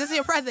 Jordan. This is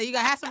your president. You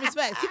got to have some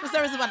respect. Secret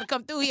Service is about to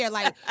come through here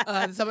like,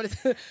 somebody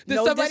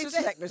No somebody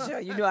disrespect,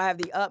 Michelle. You know I have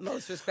the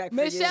utmost respect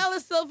for you. Michelle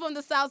is still from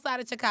the south side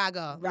of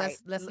Chicago. Right.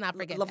 Let's not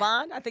forget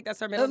Levon, I think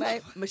that's her middle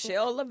name.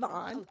 Michelle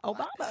Levon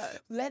Obama. that.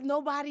 Let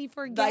nobody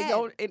forget. Like,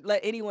 don't let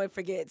anyone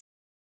forget.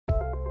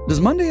 Does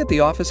Monday at the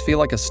office feel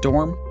like a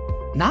storm?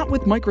 Not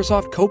with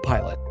Microsoft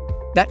Copilot.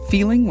 That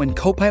feeling when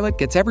Copilot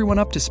gets everyone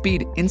up to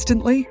speed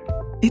instantly?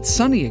 It's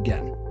sunny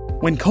again.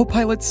 When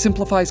Copilot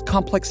simplifies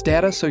complex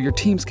data so your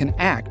teams can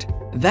act,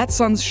 that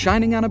sun's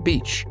shining on a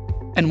beach.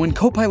 And when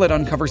Copilot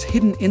uncovers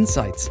hidden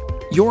insights,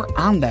 you're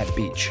on that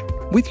beach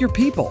with your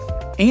people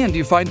and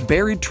you find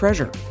buried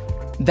treasure.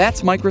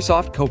 That's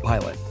Microsoft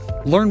Copilot.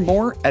 Learn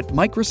more at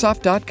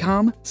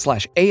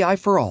Microsoft.com/AI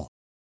for all.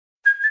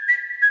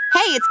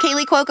 Hey, it's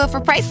Kaylee Cuoco for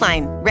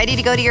Priceline. Ready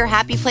to go to your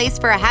happy place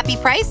for a happy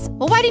price?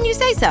 Well, why didn't you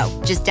say so?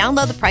 Just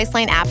download the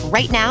Priceline app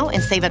right now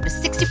and save up to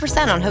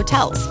 60% on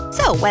hotels.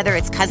 So whether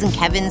it's Cousin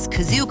Kevin's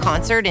Kazoo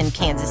Concert in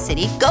Kansas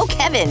City, go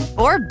Kevin,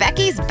 or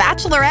Becky's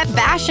Bachelorette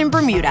Bash in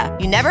Bermuda,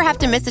 you never have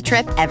to miss a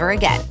trip ever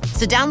again.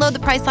 So download the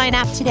Priceline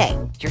app today.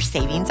 Your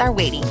savings are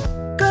waiting.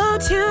 Go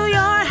to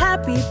your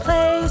happy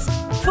place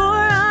for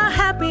a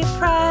happy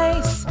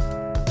price.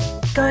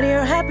 Go to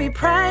your happy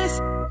price,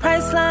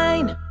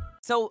 Priceline.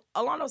 So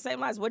along those same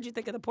lines, what did you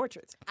think of the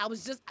portraits? I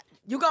was just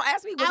You gonna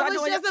ask me? I was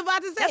doing just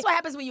about to say. That's what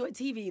happens when you at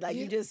TV. Like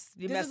you This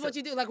mess is what up.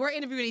 you do. Like we're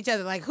interviewing each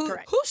other. Like whose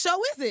Correct. show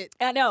is it?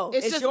 I know.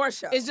 It's just your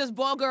show. It's just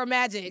Ball Girl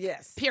Magic.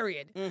 Yes.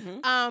 Period.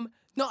 Mhm.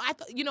 No, I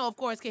thought of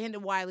course, Kehinde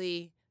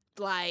Wiley,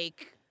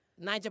 like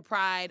Niger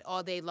Pride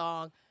all day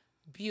long,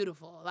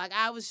 beautiful. Like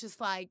I was just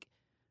like,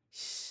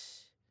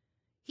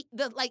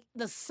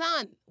 the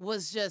sun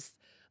was just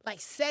like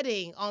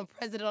setting on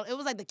President. It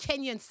was like the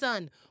Kenyan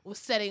sun was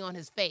setting on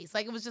his face.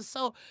 Like it was just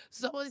so.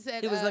 Someone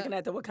said He was looking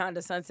at the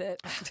Wakanda sunset.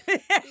 He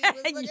was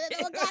looking at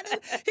the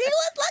Wakanda. He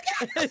was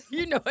looking at.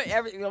 You know,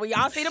 when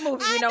y'all see the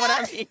movie, you know what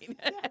I mean.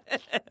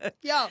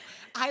 Yo,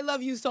 I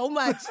love you so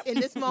much in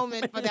this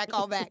moment for that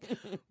callback.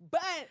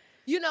 But,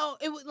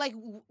 it was like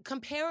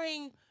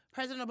comparing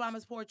President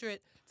Obama's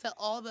portrait to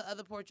all the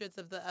other portraits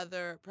of the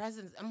other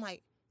presidents. I'm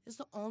like, it's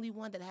the only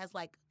one that has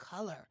like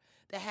color,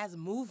 that has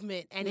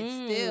movement, and it's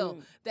still,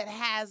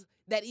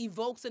 that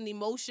evokes an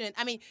emotion.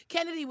 I mean,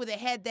 Kennedy with a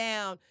head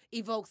down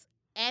evokes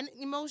an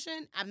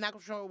emotion. I'm not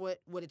sure what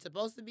it's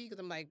supposed to be because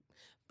I'm like,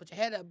 put your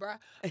head up,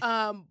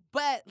 bruh.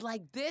 But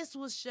like this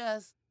was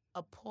just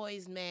a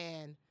poised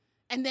man.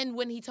 And then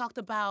when he talked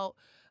about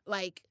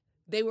like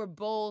they were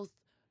both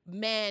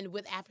men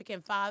with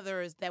African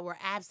fathers that were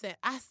absent.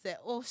 I said,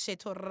 "Oh shit,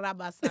 don't you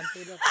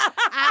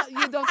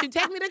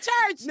take me to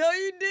church?" No,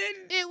 you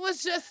didn't. It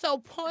was just so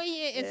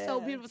poignant and so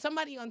beautiful.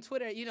 Somebody on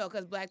Twitter,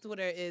 because Black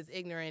Twitter is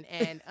ignorant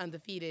and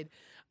undefeated,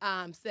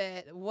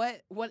 said,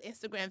 "What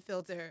Instagram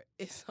filter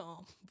is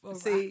on?"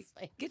 See,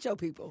 get your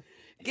people.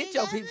 Get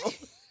your people.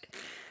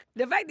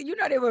 The fact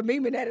that they were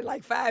memeing that in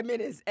like 5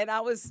 minutes, and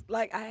I was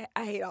like, I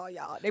hate all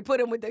y'all. They put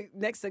him with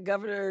next to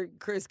Governor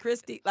Chris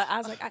Christie. Like I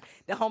was like,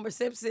 the Homer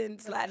Simpson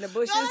sliding the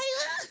bushes.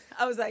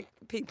 I was like,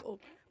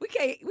 people, we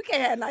can't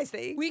have nice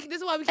things.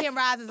 This is why we can't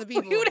rise as a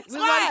people. That's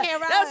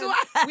why.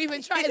 We've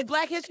been trying. It's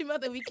Black History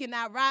Month, and we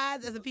cannot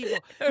rise as a people.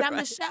 Now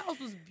Michelle's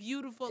was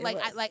beautiful.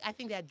 I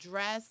think that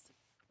dress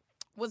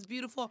was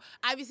beautiful.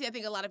 Obviously, I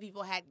think a lot of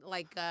people had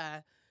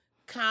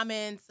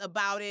comments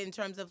about it in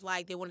terms of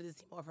they wanted to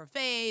see more of her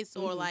face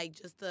or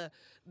just the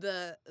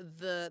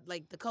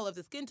color of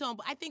the skin tone.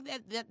 But I think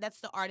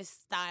that's the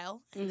artist's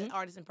style and the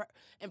artist's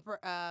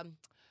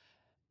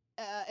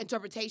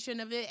interpretation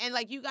of it. And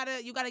you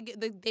gotta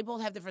get they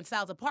both have different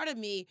styles. A part of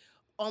me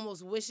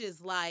almost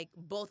wishes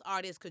both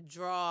artists could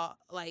draw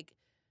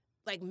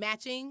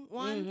matching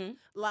ones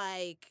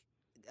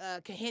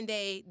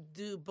Kehinde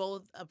do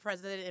both a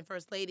president and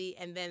first lady,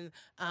 and then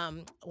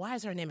why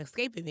is her name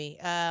escaping me?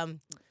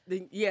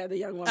 The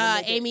young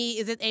woman. Amy,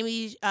 is it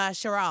Amy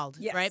Sherald?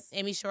 Yes. Right?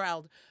 Amy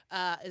Sherald.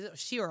 Is it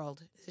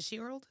Sherald? Is it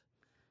Sherald?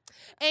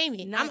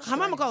 Amy. I'm sure.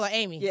 going to call her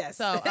Amy. Yes.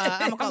 So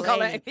I'm going to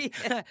call her Amy.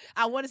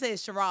 I want to say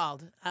it's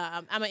Sherald.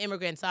 I'm an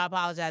immigrant, so I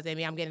apologize,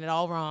 Amy. I'm getting it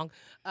all wrong.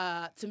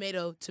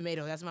 Tomato.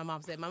 That's what my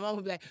mom said. My mom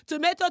would be like,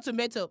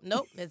 tomato.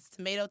 Nope, it's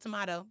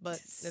tomato, but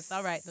it's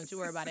all right. Don't you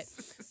worry about it.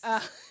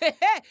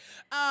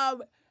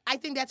 I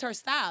think that's her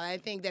style. I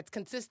think that's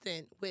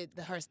consistent with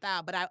her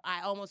style, but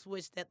I almost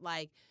wish that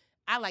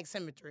I like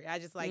symmetry. I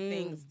just like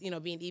things,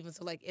 being even.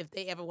 So if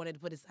they ever wanted to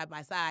put it side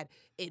by side,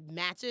 it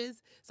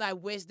matches. So I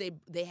wish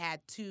they had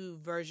two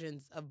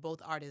versions of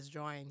both artists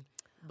drawing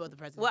both the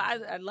presidents. Well,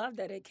 I love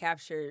that it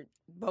captured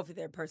both of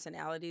their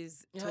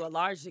personalities to a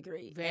large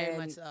degree. Very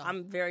much so.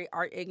 I'm very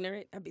art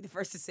ignorant. I'll be the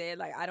first to say it.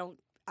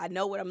 I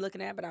know what I'm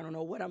looking at, but I don't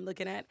know what I'm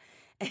looking at.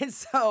 And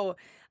so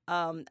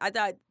I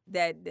thought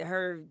that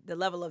the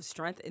level of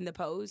strength in the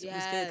pose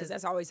was good because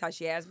that's always how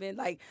she has been.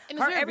 And it's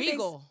very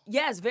regal.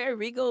 Yes, very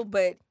regal,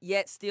 but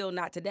yet still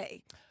not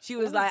today. She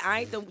was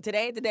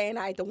today ain't the day and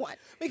I ain't the one.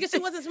 Because she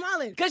wasn't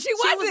smiling. Because she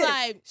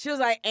wasn't. She was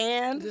like,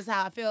 and? This is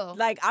how I feel.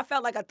 I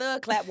felt like a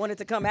thug clap wanted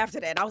to come after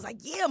that. And I was like,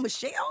 yeah,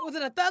 Michelle. Was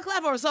it a thug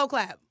clap or a soul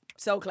clap?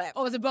 Soul clap.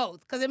 Or was it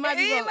both? Because it might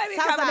be both. It might be a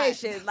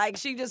combination.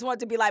 She just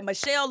wanted to be like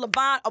Michelle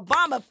LaVaughn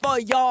Obama for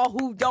y'all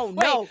who don't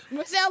know.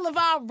 Michelle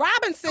LaVaughn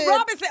Robinson.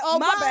 Oh,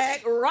 my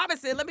bad.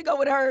 Robinson. Let me go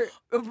with her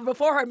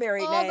before her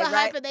married name. All the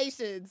right?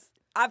 hyphenations.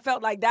 I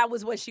felt like that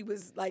was what she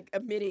was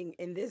emitting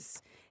in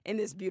this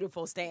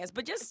beautiful stance.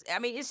 But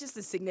it's just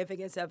the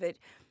significance of it.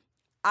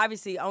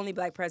 Obviously, only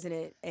Black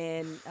president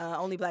and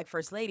only Black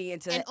first lady.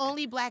 And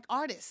only Black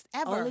artist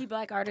ever. Only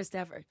Black artist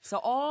ever. So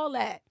all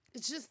that.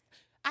 It's just...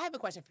 I have a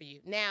question for you.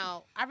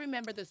 Now, I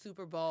remember the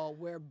Super Bowl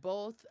where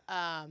both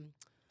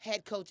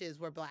head coaches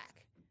were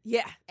Black.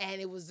 Yeah.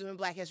 And it was during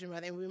Black History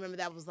Month. And we remember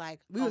that was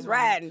we was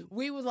riding.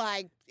 We was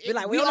like... we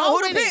don't know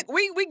who to pick.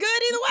 We good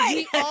either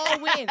way. We all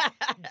win.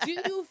 Do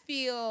you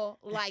feel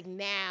like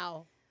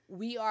now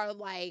we are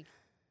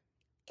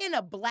in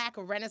a Black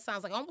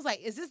renaissance, almost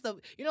is this the,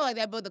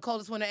 that book, The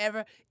Coldest Winter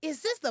Ever?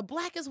 Is this the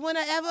blackest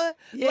winter ever?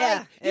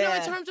 Yeah.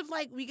 In terms of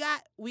we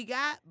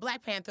got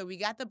Black Panther, we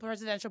got the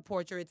presidential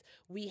portraits,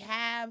 we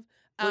have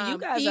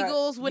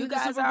Eagles winning the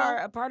Super Bowl. You guys are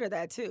a part of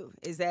that too.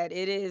 Is that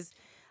it is,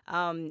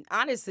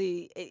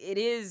 honestly, it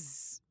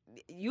is,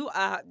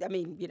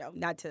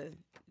 not to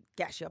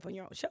gas you up on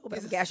your own show,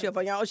 but gas you up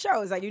on your own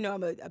show. It's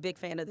I'm a big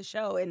fan of the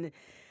show. And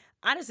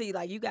honestly,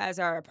 you guys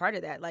are a part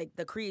of that.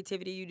 The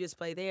creativity you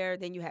display there,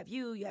 then you have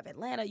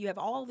Atlanta, you have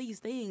all these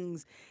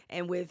things.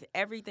 And with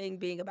everything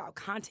being about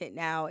content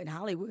now in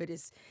Hollywood,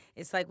 it's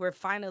we're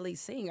finally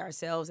seeing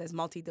ourselves as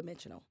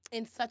multidimensional.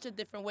 In such a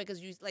different way,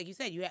 because like you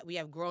said, we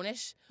have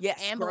Grownish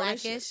and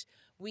Grownish. Blackish.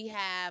 We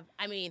have,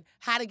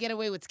 How to Get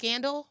Away with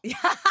Scandal. Get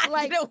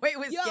Away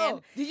with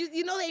Scandal. Did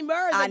you know they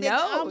merged? I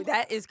know.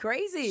 That is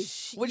crazy.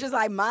 Which is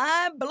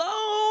mind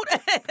blown.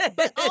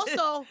 But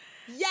also...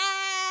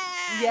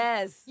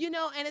 Yes.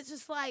 And it's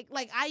just I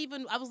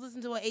was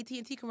listening to an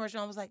AT&T commercial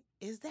and I was like,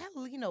 is that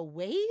Lena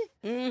Waithe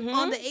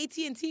on the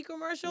AT&T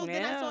commercial? Yeah.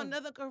 Then I saw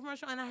another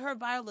commercial and I heard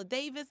Viola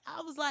Davis.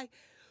 I was like,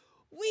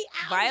 we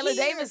out Viola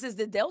here. Davis is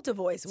the Delta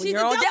voice. She's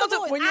you're on Delta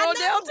voice. When you're on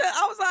Delta,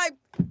 I was like,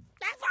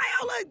 that's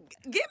Viola,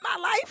 get my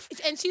life.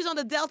 And she's on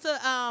the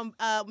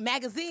Delta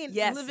magazine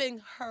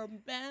living her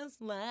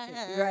best life.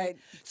 Right.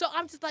 So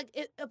I'm just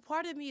a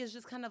part of me is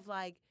just kind of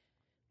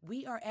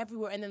we are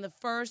everywhere. And then the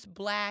first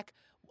Black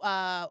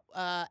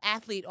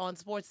athlete on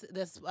Sports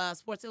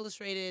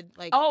Illustrated,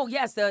 like Oh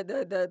yes,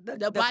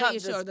 the body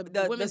issue or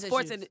the women's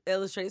Sports issues.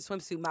 Illustrated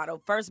swimsuit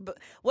model first.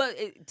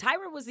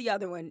 Tyra was the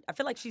other one. I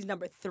feel like she's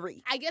number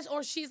 3. I guess,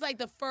 or she's like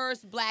the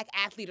first black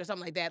athlete or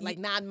something like that, like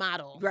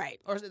non-model, Right.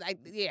 Or like,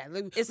 yeah,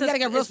 we It's gotta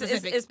get real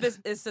specific.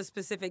 It's a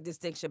specific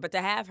distinction, but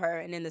to have her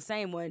and in the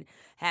same one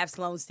have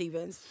Sloane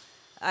Stephens,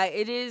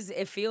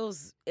 it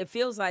feels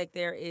like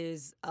there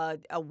is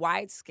a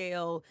wide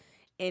scale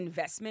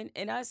investment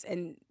in us,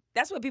 and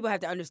that's what people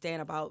have to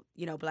understand about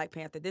Black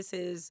Panther. This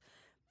is,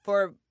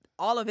 for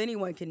all of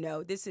anyone can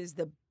know, this is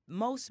the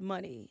most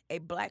money a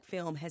black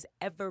film has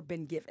ever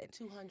been given.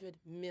 $200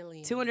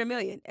 million. $200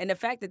 million, and the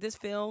fact that this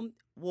film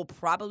will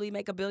probably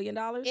make $1 billion,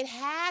 It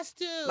has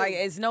to. like,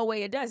 it's no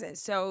way it doesn't.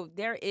 So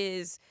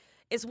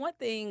it's one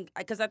thing,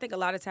 because I think a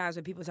lot of times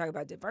when people talk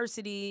about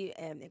diversity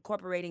and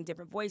incorporating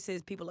different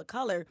voices, people of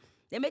color,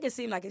 they make it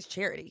seem like it's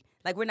charity,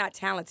 like we're not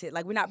talented,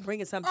 like we're not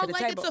bringing something or to the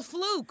like table. it's a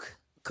fluke.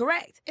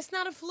 Correct. It's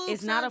not a fluke.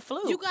 It's not son. a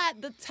fluke. You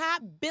got the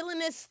top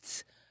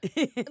billionist,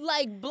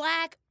 like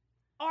black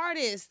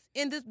artists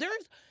in this.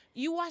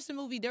 You watch the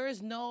movie. There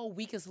is no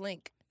weakest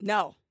link.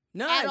 No.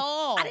 None. At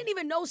all. I didn't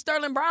even know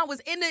Sterling Brown was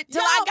in it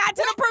till Yo, I got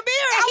to the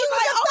premiere. I was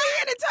like, oh,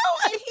 he in it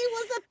too. And he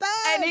was a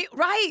thug. And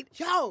right.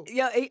 Yo.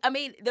 Yeah, I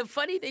mean, the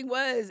funny thing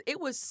was, it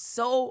was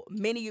so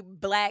many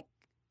black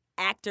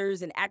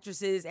actors and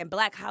actresses, and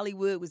Black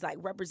Hollywood was like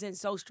represented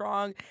so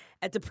strong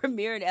at the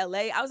premiere in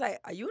LA. I was like,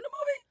 are you in the movie?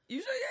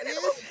 You sure you're in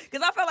the movie?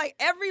 Because I felt like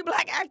every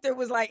black actor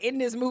was like in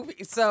this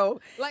movie. So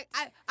Like,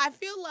 I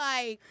feel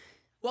like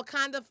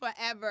Wakanda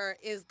Forever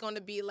is going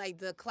to be like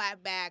the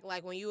clapback,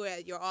 like when you were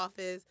at your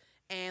office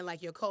and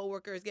like your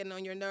coworker is getting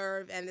on your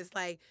nerve, and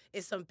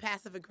it's some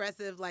passive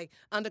aggressive like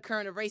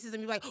undercurrent of racism.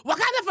 You're like,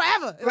 Wakanda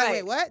Forever. It's like,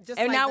 wait, what? Just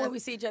and like now this. when we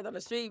see each other on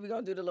the street, we're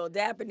gonna do the little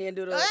dap and then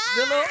do the, Ah!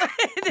 the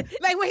little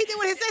like what he did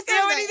with his sister. You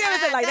know what he did?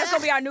 ah, Like, that's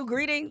gonna be our new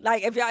greeting.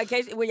 Like, if y'all,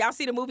 when y'all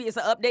see the movie, it's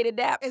an updated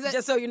dap.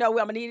 Just so you know, I'm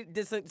gonna need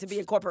this to be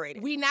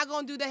incorporated. We not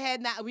gonna do the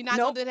head nod. We not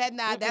Nope. gonna do the head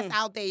nod. That's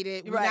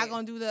outdated. We're Right. not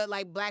gonna do the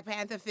like Black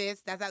Panther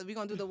fist. That's how we're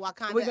gonna do the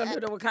Wakanda. We're gonna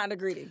do the Wakanda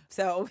greeting.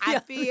 So I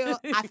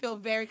feel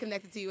very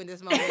connected to you in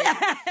this moment.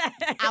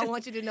 I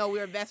want you to know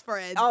we're best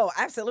friends. Oh,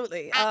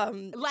 absolutely.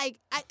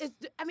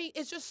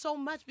 It's just so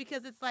much,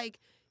 because it's like,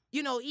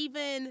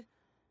 even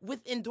with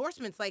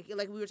endorsements, like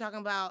we were talking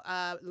about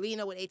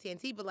Lena with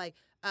AT&T, but like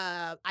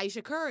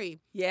Aisha Curry,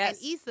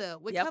 Yes. and Issa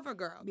with Yep.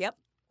 CoverGirl. Yep.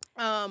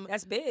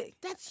 That's big.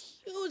 That's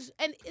huge.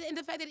 And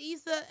the fact that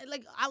Issa,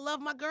 like, I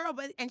love my girl,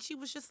 and she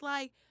was just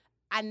like,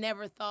 I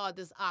never thought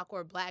this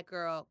awkward black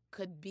girl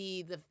could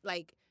be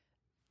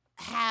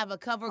have a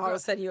cover girl. All of a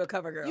sudden, you're a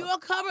cover girl. You're a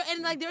cover,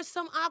 and like there's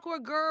some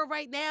awkward girl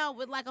right now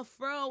with like a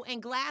fro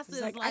and glasses.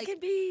 It's like, like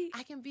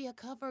I can be a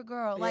cover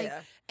girl. Like,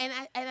 Yeah.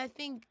 and I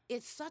think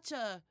it's such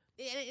a,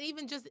 and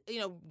even just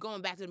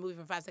going back to the movie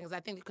for 5 seconds,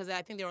 I think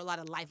there were a lot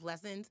of life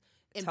lessons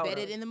embedded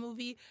Totally. in the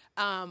movie.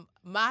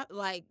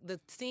 The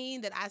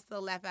scene that I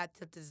still laugh at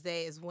to this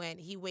day is when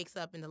he wakes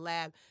up in the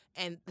lab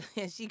and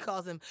she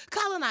calls him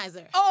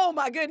colonizer. Oh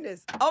my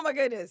goodness.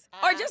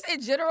 Or just in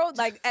general,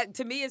 like,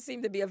 to me, it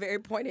seemed to be a very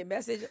pointed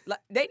message. Like,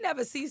 they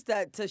never ceased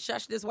to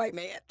shush this white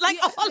man, like,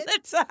 Yeah, all the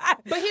time.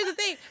 But here's the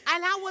thing,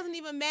 and I wasn't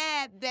even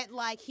mad that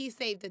like he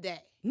saved the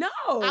day. No,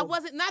 I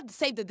wasn't, not to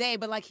save the day,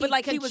 but like he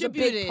he was a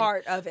big contributed.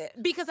 part of it.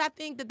 Because I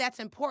think that that's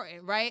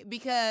important, right?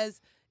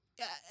 Because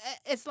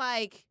it's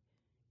like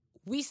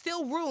we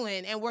still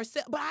ruling and we're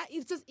still, but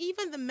it's just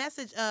even the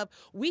message of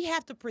we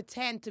have to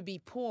pretend to be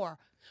poor.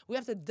 We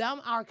have to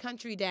dumb our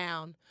country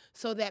down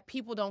so that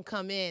people don't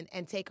come in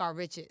and take our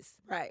riches,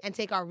 Right. and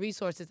take our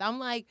resources. I'm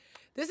like,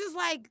 this is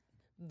like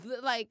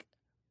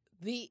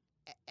the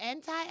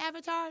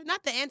anti-Avatar,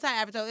 not the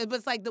anti-Avatar, but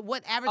it's like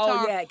what Avatar.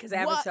 Oh, yeah, 'cause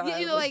Avatar was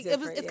it's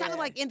different, kind yeah. of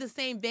like in the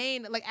same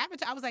vein. Like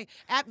Avatar, I was like,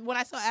 when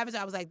I saw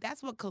Avatar, I was like,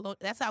 that's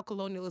how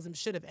colonialism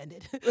should have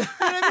ended. You know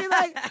what I mean?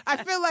 Like,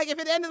 I feel like if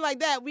it ended like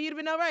that, we'd have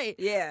been all right.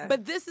 Yeah.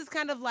 But this is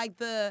kind of like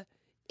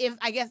if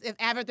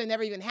Avatar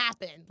never even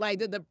happened, like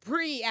the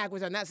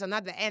pre-Avatar,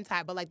 not the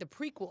anti, but like the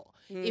prequel,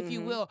 if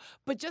you will.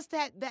 But just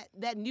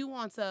that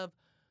nuance of,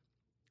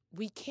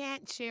 we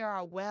can't share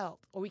our wealth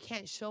or we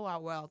can't show our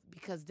wealth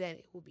because then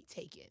it will be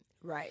taken.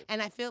 Right.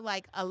 And I feel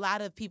like a lot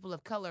of people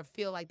of color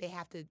feel like they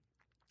have to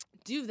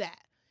do that,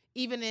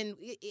 even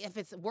if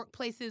it's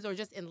workplaces or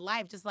just in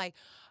life, just like,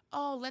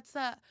 oh, let's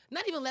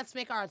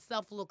make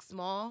ourselves look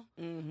small,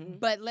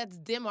 but let's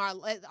dim our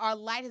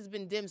light has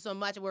been dimmed so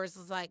much where it's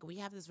just like, we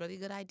have this really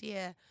good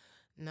idea.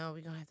 No, we're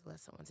going to have to let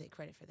someone take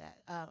credit for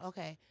that.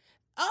 Okay.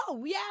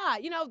 Oh, yeah,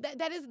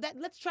 that is that.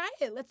 Let's try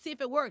it. Let's see if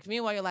it works.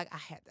 Meanwhile, you're like, I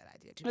had that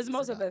idea too. Because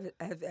most of us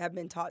have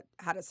been taught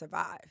how to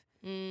survive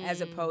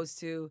as opposed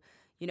to,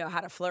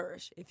 how to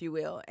flourish, if you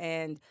will.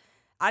 And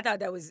I thought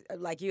that was,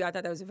 like you, I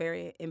thought that was a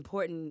very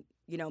important,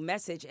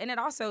 message. And it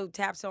also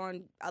taps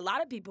on, a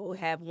lot of people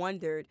have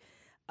wondered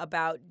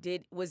about,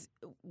 was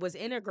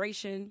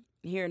integration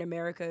here in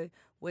America,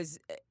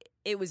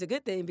 it was a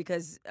good thing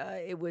because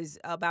it was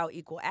about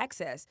equal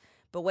access.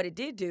 But what it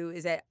did do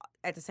is that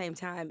at the same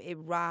time, it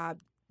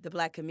robbed the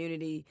Black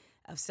community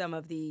of some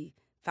of the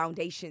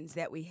foundations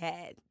that we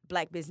had,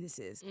 Black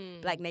businesses,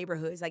 Black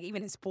neighborhoods, like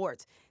even in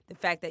sports, the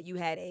fact that you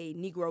had a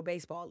Negro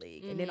baseball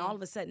league, and then all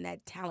of a sudden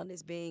that talent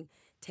is being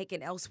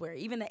taken elsewhere.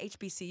 Even the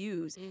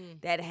HBCUs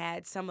that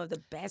had some of the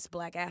best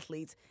Black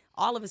athletes,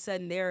 all of a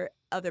sudden they're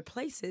other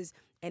places,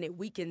 and it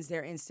weakens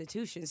their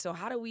institutions. So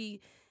how do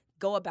we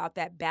go about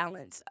that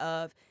balance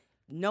of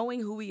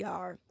knowing who we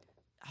are,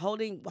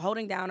 holding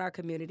down our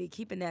community,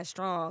 keeping that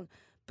strong,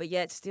 but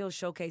yet still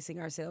showcasing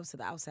ourselves to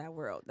the outside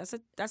world? That's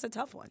a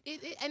tough one.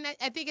 And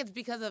I think it's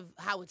because of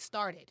how it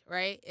started,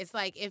 right? It's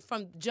like if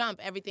from jump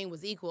everything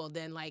was equal,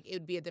 then like it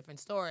would be a different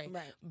story.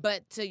 Right.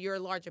 But to your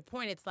larger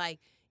point, it's like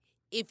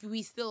if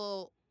we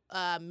still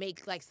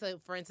make, like, so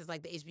for instance,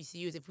 like the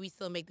HBCUs, if we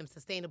still make them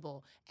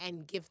sustainable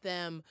and give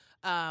them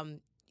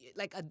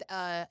like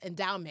a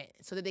endowment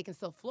so that they can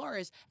still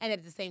flourish, and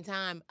at the same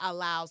time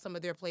allow some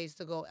of their players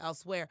to go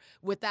elsewhere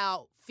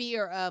without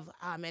fear of,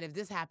 man, if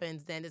this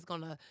happens, then it's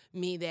going to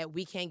mean that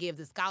we can't give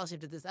the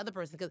scholarship to this other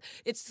person. Because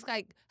it's just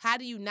like, how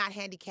do you not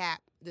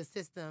handicap the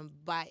system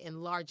by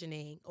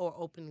enlarging or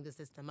opening the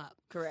system up?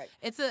 Correct.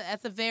 That's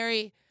a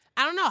very,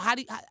 I don't know. How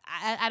do you,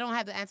 I don't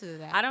have the answer to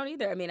that. I don't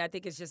either. I mean, I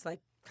think it's just like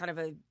kind of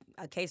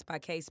a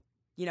case-by-case,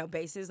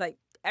 basis. Like,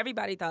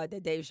 everybody thought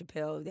that Dave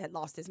Chappelle had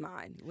lost his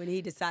mind when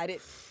he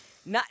decided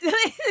not.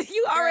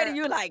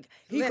 You're like,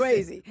 he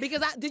crazy.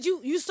 Because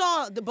you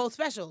saw both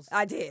specials.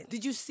 I did.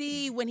 Did you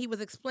see when he was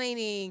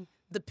explaining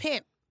the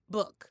Pimp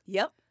book?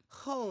 Yep.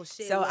 Oh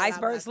shit. So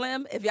Iceberg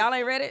Slim, if y'all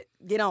ain't read it,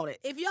 get on it.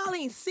 If y'all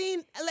ain't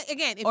seen,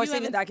 again, if or you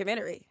seen the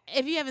documentary.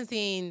 If you haven't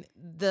seen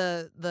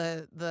the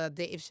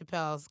Dave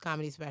Chappelle's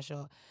comedy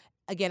special,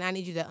 again, I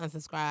need you to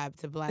unsubscribe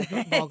to Black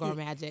Ballgirl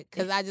Magic,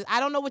 because I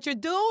don't know what you're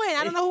doing.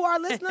 I don't know who our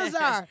listeners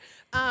are.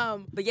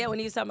 But yeah, when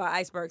he was talking about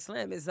Iceberg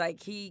Slim, it's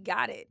like he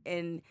got it,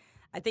 and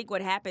I think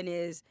what happened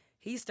is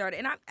he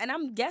started, and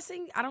I'm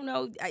guessing, I don't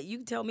know. You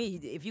can tell me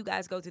if you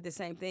guys go through the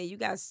same thing. You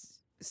guys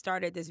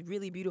started this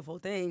really beautiful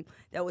thing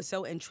that was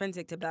so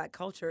intrinsic to Black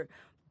culture,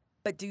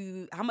 but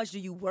how much do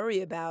you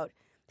worry about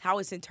how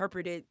it's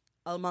interpreted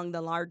among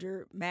the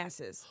larger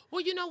masses?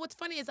 Well, what's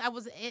funny is I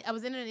was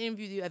in an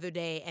interview the other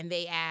day, and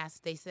they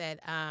said,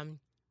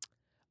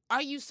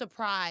 are you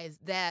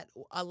surprised that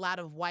a lot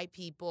of white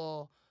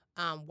people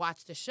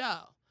watch the show?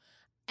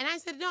 And I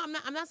said, no,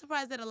 I'm not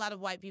surprised that a lot of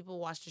white people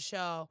watch the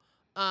show.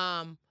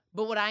 But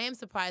what I am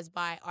surprised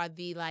by are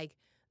the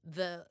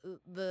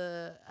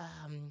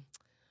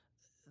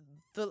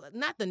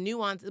not the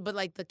nuance, but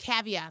like the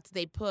caveats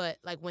they put,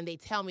 like when they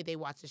tell me they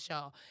watch the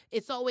show.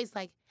 It's always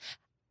like,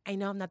 I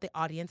know I'm not the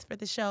audience for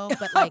the show,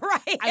 but like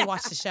right. I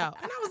watched the show.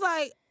 And I was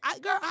like,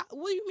 girl,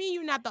 what do you mean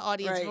you're not the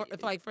audience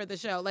for the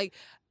show? Like,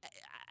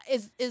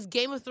 is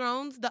Game of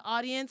Thrones the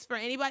audience for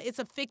anybody? It's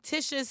a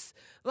fictitious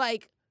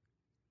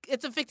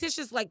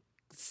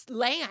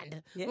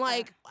land. Yeah.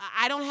 Like,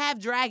 I don't have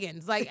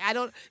dragons. Like, I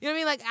don't, you know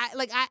what I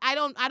mean?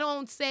 I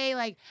don't say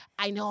like,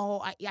 I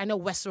know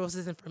Westeros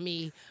isn't for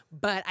me,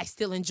 but I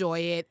still enjoy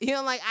it.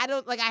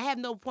 I have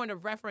no point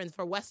of reference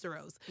for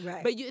Westeros.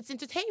 Right. But it's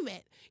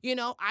entertainment.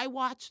 I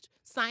watched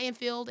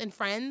Seinfeld and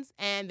Friends,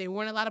 and there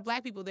weren't a lot of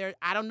Black people there.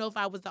 I don't know if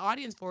I was the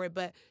audience for it,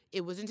 but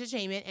it was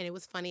entertainment, and it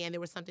was funny, and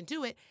there was something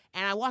to it,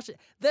 and I watched it.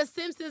 The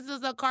Simpsons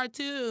is a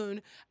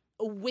cartoon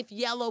with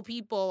yellow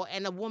people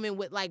and a woman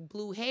with like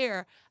blue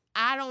hair.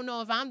 I don't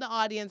know if I'm the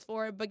audience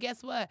for it, but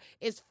guess what?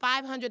 It's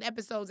 500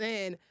 episodes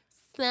in.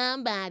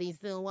 Somebody's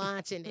still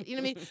watching it. You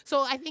know what I mean?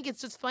 So I think it's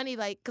just funny,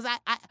 like, because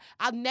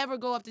I'll never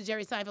go up to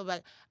Jerry Seinfeld,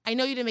 like, I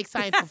know you didn't make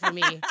Seinfeld for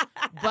me,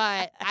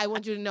 but I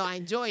want you to know I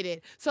enjoyed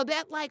it. So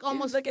that, like,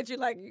 almost look at you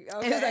like,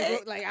 okay.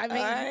 like I mean,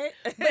 right.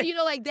 But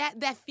like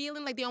that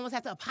feeling like they almost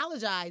have to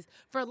apologize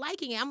for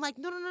liking it. I'm like,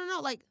 no,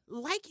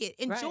 like it,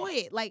 enjoy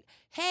it. Like,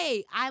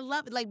 hey, I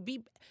love it. Like,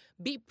 be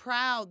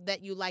proud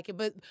that you like it.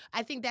 But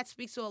I think that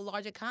speaks to a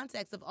larger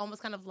context of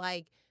almost kind of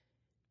like,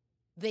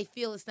 they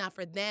feel it's not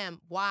for them.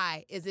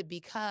 Why? Is it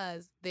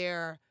because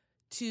they're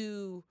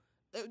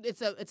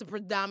it's a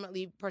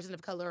predominantly person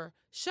of color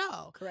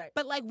show? Correct.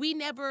 But like, we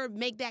never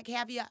make that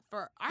caveat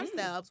for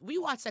ourselves. We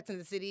watch Sex and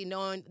the City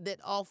knowing that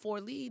all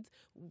 4 leads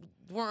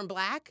weren't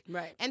Black.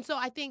 Right. And so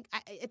I think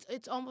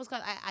it's almost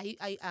like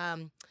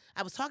I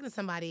was talking to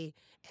somebody,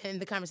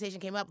 and the conversation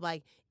came up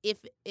like,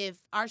 if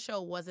our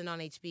show wasn't on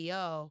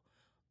HBO,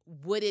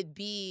 would it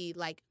be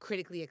like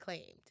critically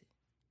acclaimed?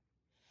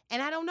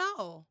 And I don't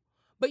know.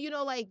 But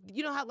like,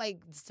 how like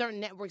certain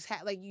networks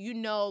have, like,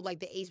 like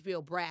the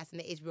HBO brass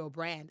and the HBO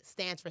brand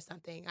stands for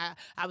something.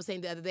 I was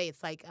saying the other day,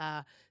 it's like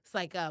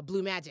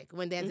Blue Magic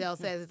when Denzel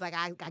says, it's like,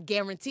 I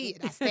guarantee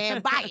it, I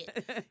stand by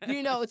it.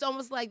 It's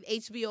almost like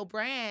HBO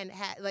brand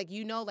like,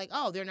 like,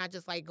 oh, they're not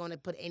just like going to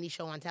put any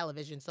show on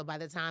television. So by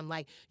the time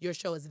like your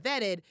show is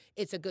vetted,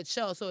 it's a good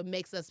show. So it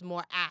makes us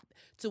more apt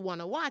to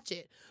want to watch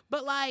it.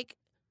 But like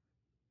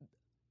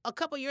a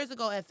couple years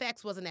ago,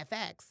 FX wasn't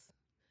FX.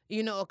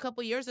 A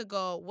couple years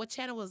ago, what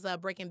channel was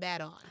Breaking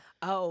Bad on?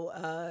 Oh,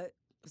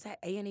 was that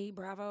A&E,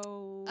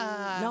 Bravo?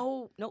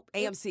 No,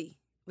 AMC.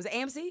 Was it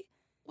AMC?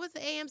 Was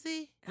it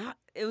AMC?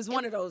 It was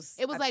one of those.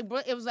 It was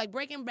like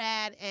Breaking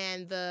Bad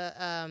and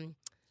the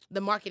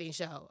the marketing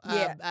show.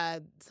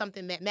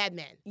 Something that Mad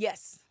Men.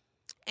 Yes.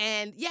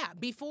 And yeah,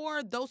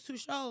 before those two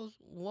shows,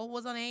 what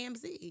was on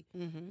AMC?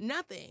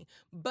 Nothing.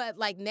 But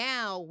like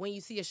now, when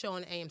you see a show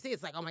on AMC,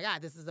 it's like, oh my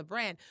God, this is a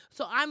brand.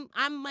 So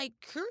I'm like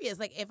curious,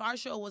 like if our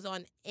show was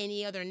on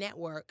any other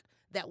network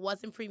that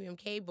wasn't premium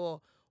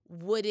cable,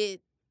 would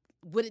it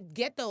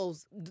get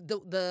those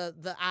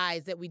the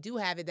eyes that we do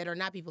have it that are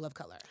not people of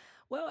color?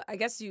 Well, I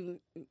guess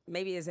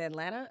maybe is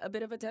Atlanta a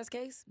bit of a test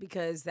case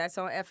because that's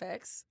on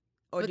FX,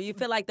 or do you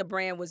feel like the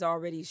brand was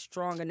already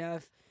strong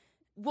enough?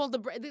 Well,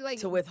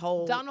 to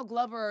withhold. Donald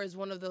Glover is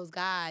one of those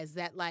guys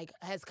that like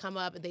has come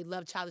up and they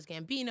love Childish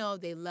Gambino,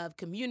 they love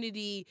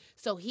Community,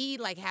 so he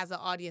like has an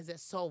audience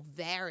that's so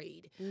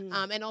varied.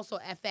 And also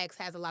FX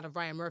has a lot of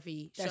Ryan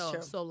Murphy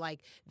shows, so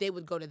like they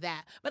would go to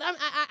that. But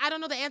I don't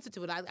know the answer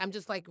to it. I'm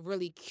just like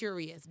really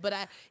curious.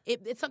 But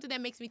it's something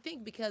that makes me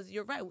think because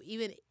you're right.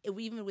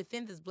 Even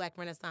within this Black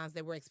Renaissance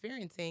that we're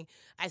experiencing,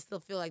 I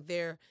still feel like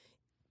there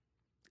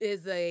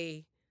is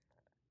a.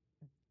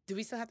 Do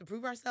we still have to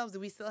prove ourselves?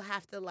 Do we still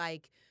have to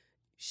like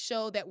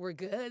show that we're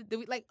good? Do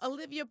we like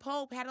Olivia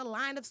Pope had a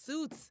line of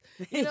suits?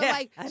 You know,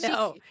 like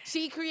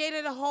she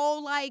created a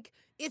whole like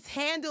it's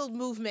handled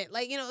movement.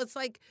 Like, you know, it's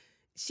like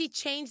she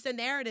changed the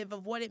narrative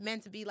of what it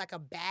meant to be like a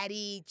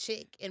baddie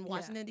chick in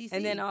Washington, D.C.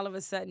 And then all of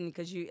a sudden,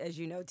 because as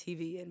you know,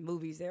 TV and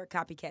movies, they're a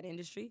copycat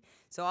industry.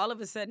 So all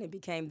of a sudden it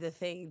became the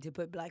thing to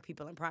put Black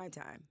people in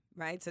primetime,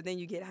 right? So then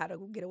you get How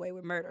to Get Away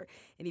with Murder.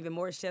 And even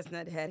Morris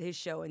Chestnut had his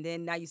show. And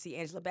then now you see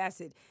Angela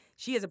Bassett.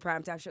 She has a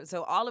primetime show.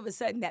 So all of a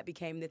sudden that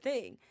became the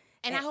thing.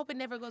 And I hope it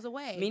never goes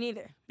away. Me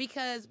neither.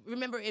 Because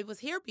remember, it was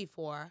here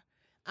before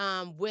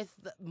with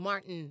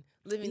Martin,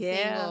 Living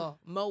Single,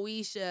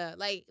 Moesha.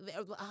 Like,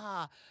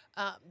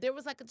 there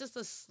was like just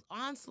an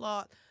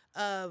onslaught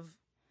of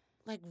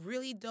like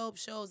really dope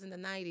shows in the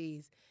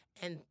 90s.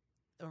 And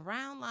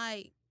around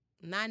like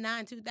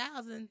 99,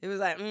 2000. It was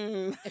like,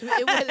 It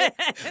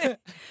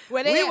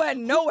wasn't, we went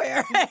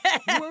nowhere.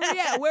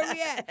 Where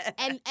we at?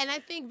 And I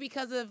think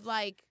because of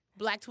like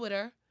Black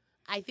Twitter,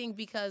 I think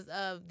because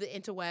of the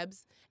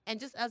interwebs and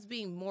just us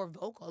being more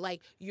vocal.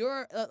 Like,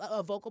 you're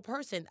a vocal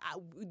person.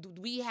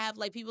 We have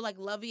like people like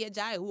Lovey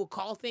Ajayi who will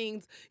call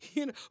things,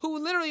 you know, who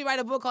will literally write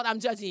a book called I'm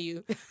Judging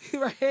You,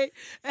 right?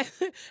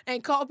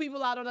 And call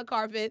people out on the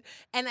carpet.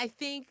 And I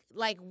think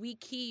like we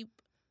keep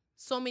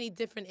so many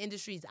different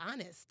industries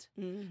honest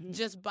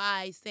just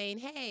by saying,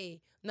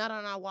 hey, not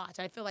on our watch.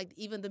 I feel like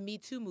even the Me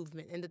Too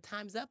movement and the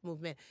Time's Up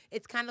movement,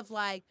 it's kind of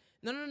like,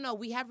 no,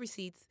 we have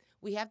receipts.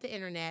 We have the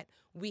internet.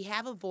 We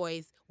have a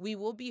voice. We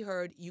will be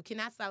heard. You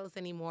cannot silence us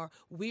anymore.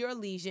 We are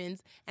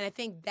legions. And I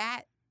think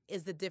that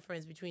is the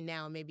difference between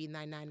now and maybe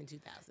 99 and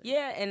 2000.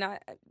 Yeah, and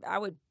I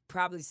would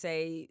probably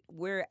say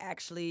we're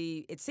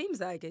actually, it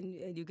seems like,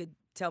 and you could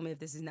tell me if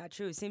this is not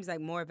true, it seems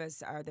like more of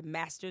us are the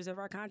masters of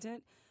our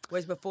content,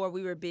 whereas before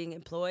we were being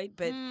employed.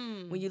 But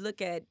when you look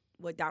at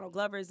what Donald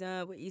Glover's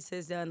done, what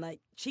Issa's done,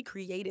 like, she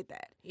created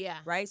that. Yeah.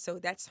 Right? So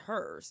that's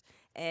hers.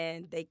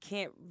 And they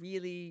can't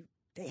really...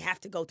 They have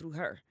to go through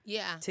her,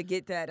 to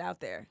get that out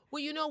there. Well,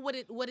 you know what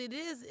it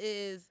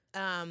is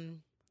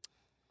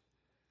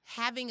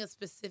having a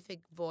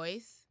specific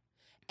voice.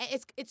 And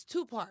it's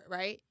two-part,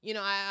 right? You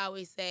know, I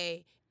always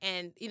say,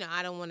 and you know,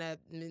 I don't want to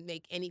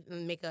make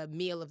a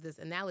meal of this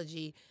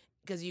analogy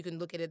because you can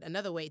look at it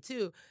another way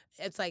too.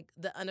 It's like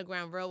the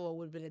Underground Railroad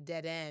would have been a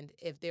dead end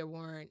if there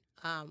weren't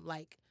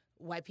like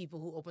white people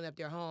who opened up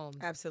their homes.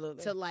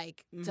 Absolutely. To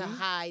like to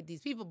hide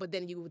these people. But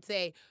then you would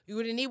say you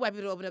wouldn't need white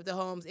people to open up their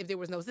homes if there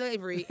was no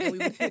slavery. And we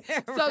would, so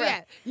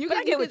right. yeah.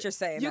 I get what you're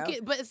saying.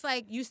 But it's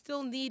like you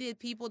still needed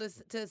people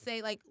to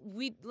say like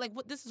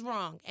what this is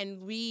wrong and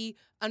we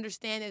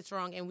understand it's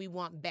wrong and we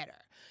want better.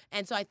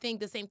 And so I think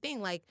the same thing,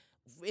 like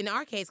in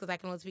our case, because I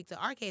can only speak to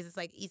our case, it's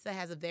like Issa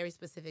has a very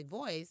specific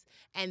voice,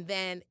 and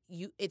then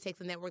it takes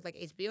a network like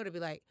HBO to be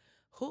like,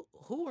 who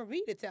are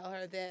we to tell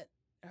her that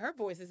her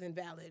voice is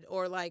invalid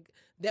or like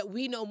that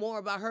we know more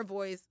about her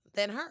voice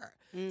than her.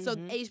 So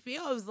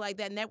HBO is like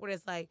that network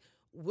that's like,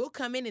 we'll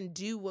come in and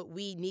do what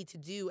we need to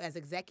do as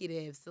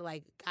executives to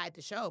like guide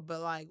the show, but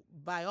like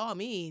by all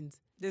means,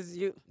 this is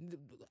you.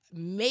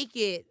 Make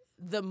it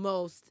the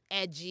most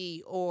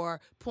edgy or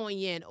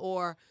poignant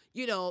or,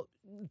 you know,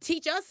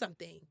 teach us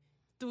something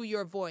through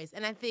your voice.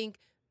 And I think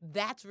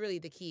that's really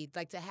the key.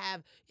 Like to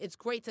have, it's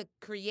great to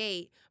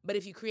create, but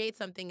if you create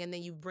something and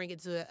then you bring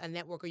it to a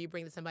network or you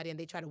bring it to somebody and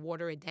they try to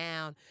water it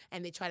down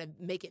and they try to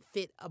make it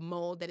fit a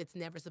mold that it's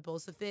never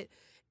supposed to fit,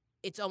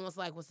 it's almost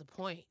like, what's the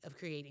point of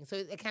creating? So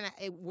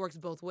it works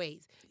both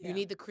ways. Yeah. You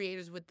need the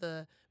creators with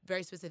the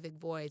very specific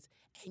voice,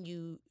 and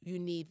you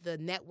need the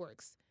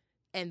networks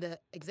and the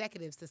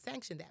executives to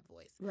sanction that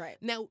voice. Right.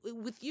 Now,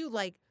 with you,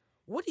 like,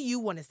 what do you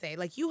want to say?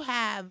 Like, you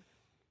have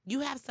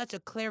such a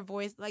clear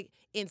voice, like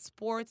in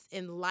sports,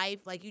 in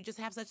life, like you just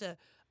have such a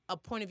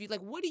point of view.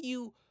 Like, what do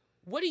you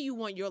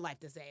want your life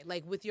to say?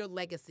 Like with your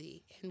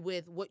legacy and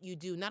with what you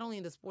do, not only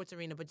in the sports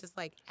arena, but just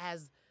like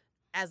as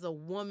a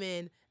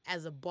woman,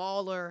 as a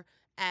baller,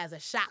 as a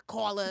shot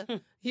caller.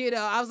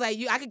 I was like,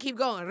 I could keep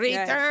going.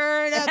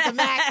 Return of the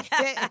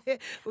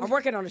Mac. I'm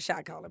working on the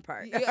shot calling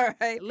part. Yeah. All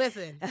right.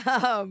 Listen.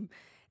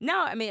 No,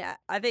 I mean,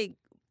 I think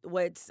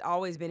what's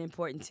always been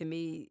important to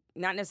me,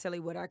 not necessarily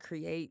what I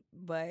create,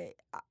 but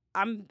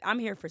I'm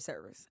here for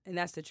service, and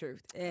that's the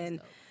truth. And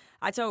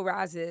I told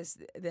Roz this,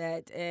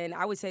 and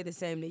I would say the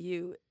same to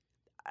you.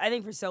 I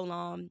think for so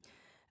long,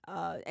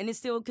 and it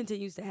still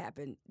continues to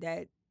happen,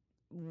 that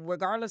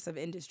regardless of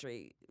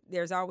industry,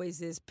 there's always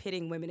this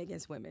pitting women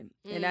against women.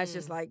 And that's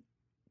just like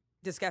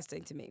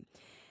disgusting to me.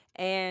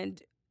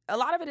 And a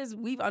lot of it is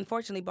we've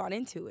unfortunately bought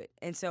into it.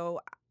 And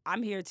so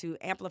I'm here to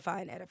amplify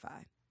and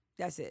edify.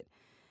 That's it.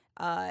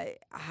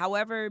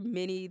 However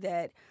many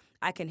that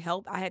I can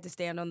help, I had to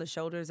stand on the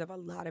shoulders of a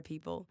lot of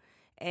people.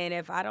 And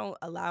if I don't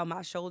allow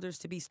my shoulders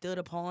to be stood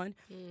upon,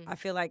 I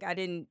feel like I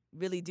didn't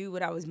really do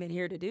what I was meant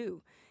here to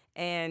do.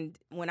 And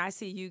when I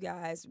see you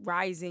guys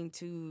rising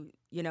to,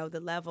 the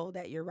level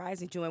that you're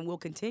rising to, and will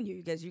continue,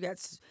 because you're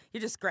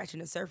just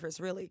scratching the surface,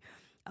 really,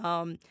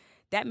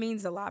 that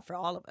means a lot for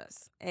all of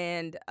us.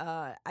 And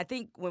I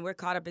think when we're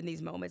caught up in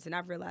these moments, and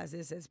I've realized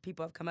this as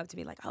people have come up to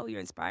me like, oh, you're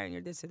inspiring,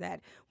 you're this or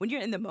that. When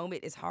you're in the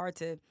moment, it's hard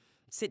to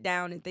sit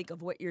down and think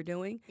of what you're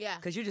doing. Yeah.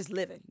 Because you're just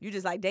living. You're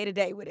just like day to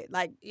day with it.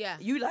 Like, yeah.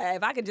 You like,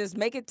 if I could just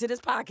make it to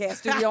this podcast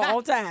studio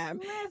on time,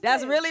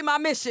 that's really my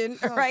mission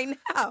right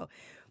now.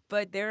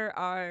 But there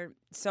are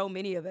so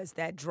many of us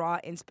that draw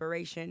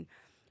inspiration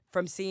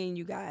from seeing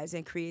you guys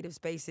in creative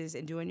spaces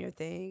and doing your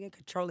thing and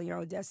controlling your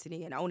own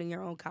destiny and owning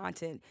your own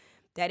content,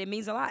 that it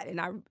means a lot. And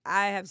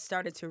I have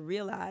started to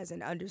realize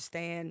and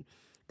understand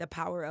the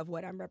power of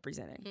what I'm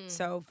representing.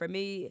 So for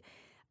me,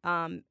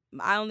 I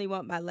only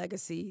want my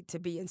legacy to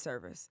be in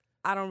service.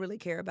 I don't really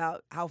care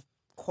about how,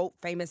 quote,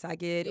 famous I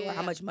get or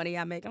how much money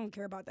I make. I don't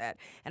care about that.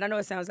 And I know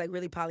it sounds like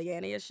really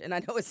Pollyanna-ish, and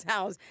I know it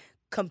sounds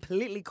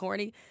completely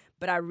corny,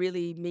 but I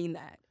really mean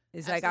that.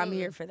 It's Absolutely. like I'm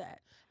here for that.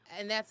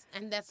 And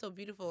that's so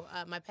beautiful.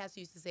 My pastor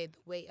used to say the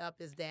way up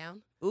is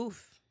down.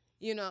 Oof.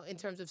 In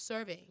terms of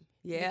serving.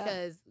 Yeah.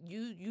 Because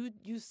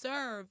you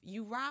serve,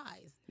 you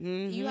rise.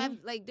 Mm-hmm. You have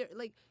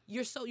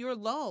you're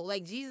low.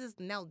 Like Jesus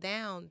knelt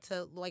down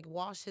to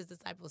wash his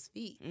disciples'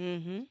 feet,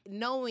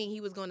 knowing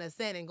he was going to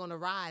ascend and going to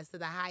rise to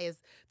the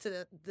highest,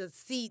 to the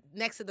seat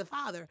next to the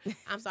Father.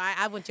 I'm sorry,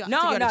 I went to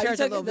go to church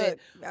a little bit.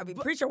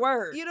 Preach a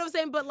word. You know what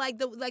I'm saying?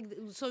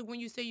 But so when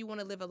you say you want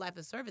to live a life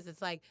of service,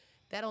 it's like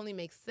that only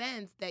makes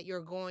sense that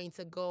you're going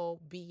to go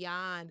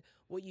beyond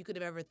what you could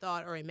have ever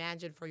thought or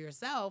imagined for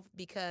yourself,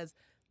 because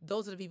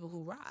those are the people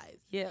who rise.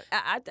 Yeah,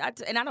 I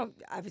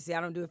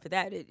don't do it for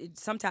that.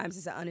 Sometimes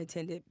it's an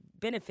unintended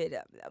benefit.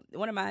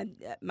 One of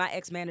my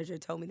ex-manager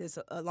told me this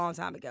a long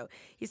time ago.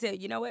 He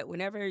said, you know what,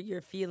 whenever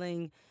you're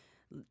feeling,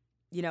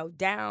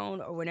 down,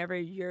 or whenever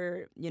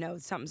you're,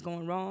 something's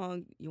going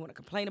wrong, you want to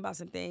complain about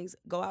some things,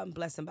 go out and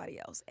bless somebody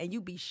else. And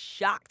you'd be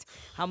shocked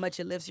how much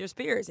it lifts your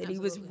spirits. And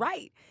Absolutely. He was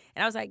right.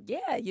 And I was like,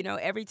 yeah,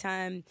 every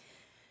time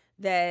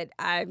that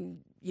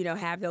I'm,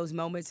 have those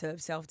moments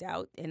of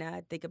self-doubt, and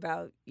I think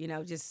about,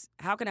 just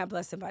how can I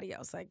bless somebody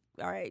else? Like,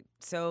 all right,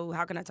 so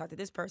how can I talk to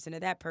this person or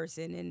that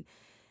person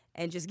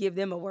and just give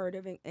them a word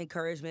of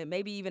encouragement,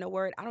 maybe even a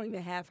word I don't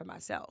even have for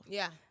myself.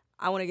 Yeah.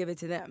 I want to give it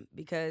to them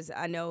because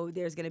I know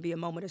there's going to be a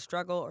moment of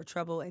struggle or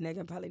trouble, and they're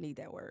going to probably need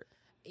that word.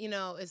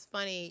 It's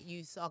funny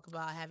you talk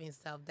about having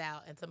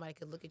self-doubt, and somebody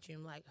could look at you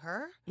and be like,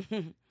 her?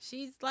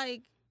 She's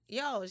like,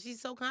 she's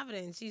so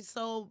confident. She's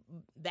so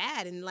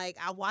bad. And,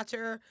 I watch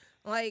her,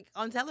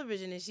 on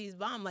television, and she's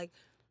bomb.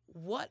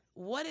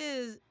 What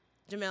is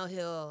Jemele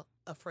Hill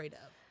afraid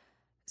of?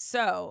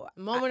 So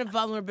moment of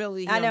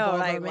vulnerability. I know,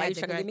 why are you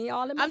trying to give me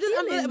all of my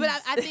feelings? But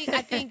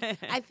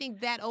I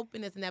think that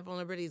openness and that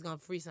vulnerability is going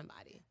to free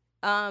somebody.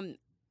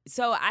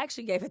 So I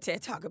actually gave a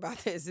TED Talk about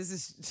this. This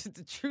is just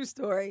a true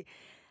story.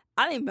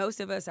 I think most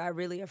of us are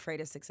really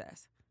afraid of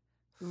success.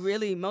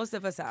 Really, most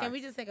of us are. Can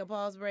we just take a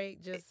pause break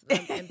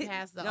and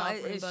pass the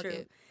offering bucket?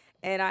 True.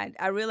 And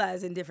I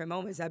realize in different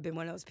moments I've been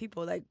one of those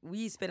people.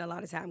 We spend a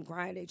lot of time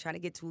grinding, trying to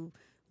get to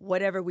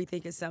whatever we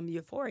think is some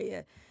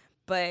euphoria.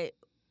 But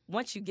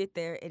once you get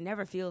there, it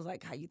never feels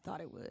like how you thought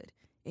it would.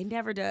 It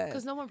never does.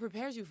 Because no one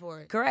prepares you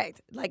for it.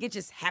 Correct. It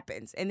just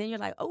happens. And then you're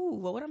like, oh,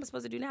 well, what am I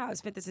supposed to do now? I've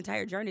spent this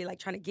entire journey,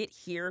 trying to get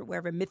here,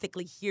 wherever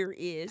mythically here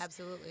is.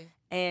 Absolutely.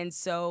 And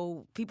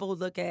so people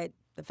look at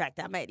the fact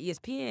that I'm at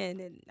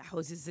ESPN and I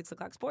hosted 6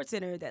 o'clock Sports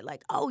Center, that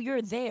oh,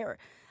 you're there.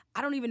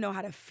 I don't even know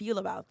how to feel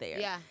about there.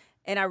 Yeah.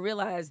 And I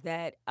realized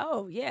that,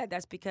 oh, yeah,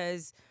 that's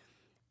because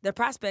the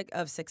prospect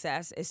of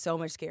success is so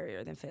much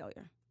scarier than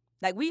failure.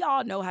 We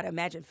all know how to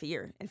imagine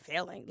fear and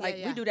failing.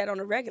 We do that on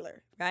a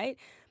regular, right?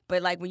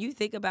 But when you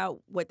think about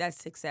what that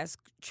success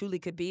truly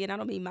could be, and I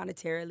don't mean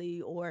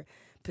monetarily or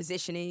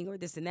positioning or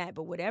this and that,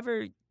 but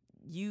whatever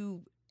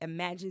you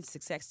imagine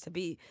success to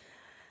be,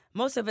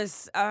 most of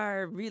us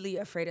are really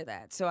afraid of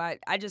that. So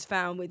I just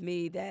found with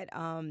me that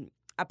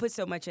I put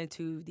so much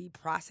into the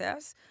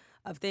process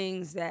of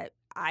things that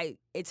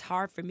it's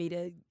hard for me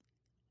to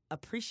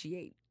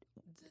appreciate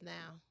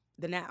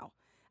the now.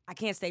 I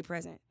can't stay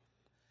present.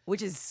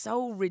 which is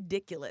so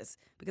ridiculous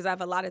because I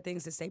have a lot of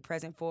things to stay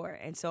present for.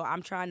 And so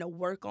I'm trying to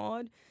work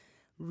on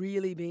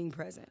really being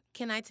present.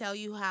 Can I tell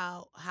you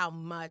how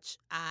much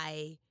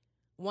I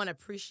want to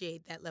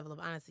appreciate that level of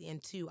honesty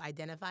and to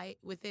identify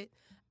with it?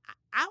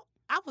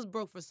 I was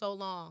broke for so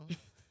long.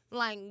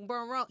 Like,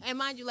 bro, and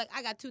mind you, like,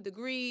 I got 2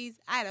 degrees.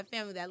 I had a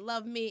family that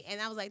loved me,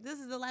 and I was like, this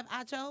is the life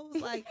I chose.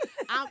 Like,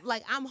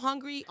 I'm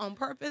hungry on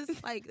purpose.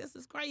 Like, this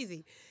is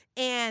crazy.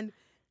 And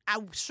I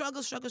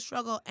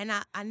struggle, and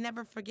I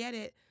never forget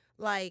it.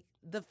 Like,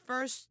 the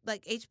first,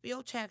 like,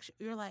 HBO check,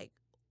 you're like,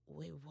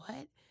 wait,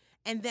 what?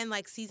 And then,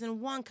 like, season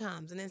 1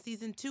 comes, and then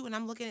season 2, and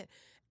I'm looking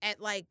at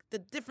like, the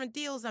different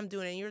deals I'm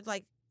doing, and you're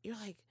like,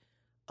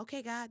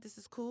 okay, God, this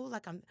is cool.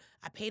 Like,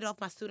 I paid off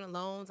my student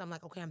loans. I'm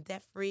like, okay, I'm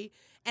debt free,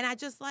 and I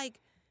just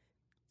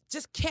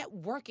kept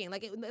working.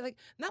 Like,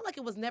 not like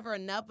it was never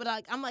enough, but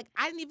like, I'm like,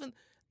 I didn't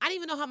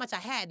even know how much I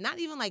had. Not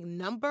even like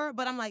number,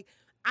 but I'm like,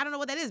 I don't know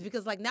what that is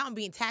because like now I'm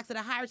being taxed at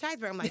a higher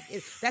tax rate. I'm like,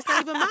 that's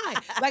not even mine.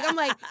 Like, I'm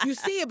like, you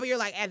see it, but you're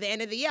like, at the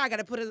end of the year, I got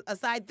to put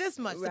aside this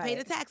much to pay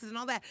the taxes and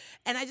all that.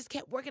 And I just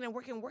kept working and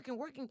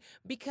working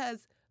because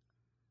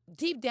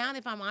deep down,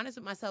 if I'm honest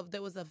with myself,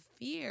 there was a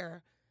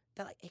fear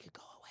that like it could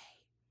go away.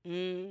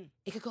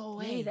 It could go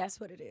away. Maybe that's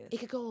what it is. It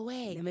could go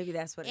away. Yeah, maybe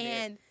that's what it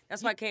is.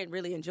 That's why I can't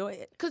really enjoy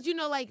it. Because, you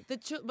know, like, the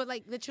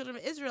children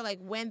of Israel, like,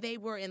 when they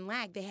were in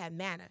lack, they had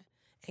manna.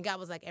 And God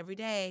was like, every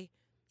day,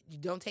 you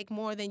don't take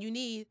more than you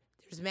need.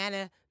 There's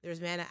manna.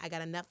 I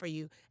got enough for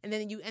you. And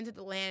then you entered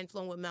the land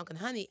flowing with milk and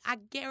honey. I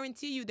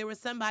guarantee you there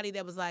was somebody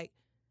that was like,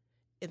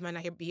 it might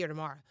not be here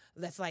tomorrow.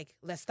 Let's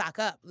stock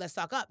up.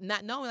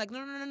 Not knowing, like,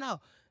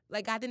 no.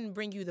 Like, God didn't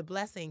bring you the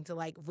blessing to,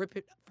 like, rip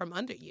it from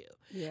under you.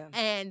 Yeah.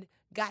 And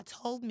God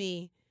told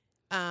me,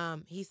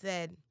 he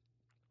said,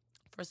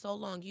 for so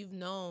long you've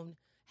known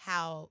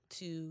how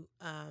to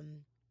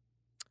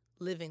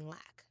live in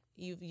lack.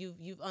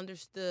 You've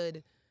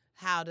understood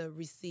how to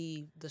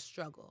receive the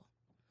struggle,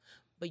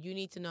 but you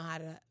need to know how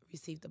to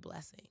receive the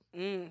blessing.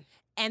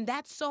 And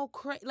that's so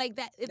crazy. Like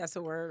that. That's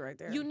a word right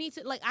there. You need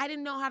to, like, I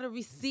didn't know how to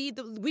receive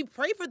we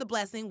pray for the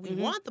blessing. We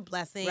want the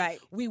blessing. Right.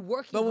 We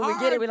work hard. But when we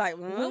get it, we're like,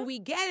 when we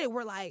get it,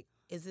 we're like,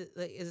 is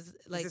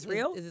this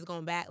real? Is this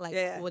going back?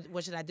 Like,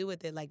 what should I do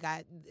with it? Like,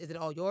 God, is it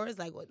all yours?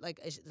 Like,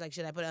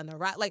 should I put it on the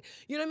rock? Like,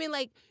 you know what I mean?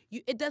 Like,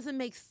 it doesn't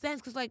make sense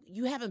because, like,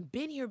 you haven't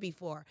been here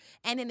before.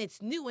 And then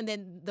it's new. And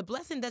then the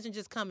blessing doesn't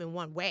just come in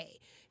one way.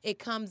 It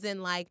comes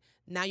in, like,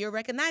 now you're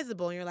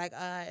recognizable. And you're like,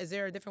 is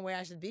there a different way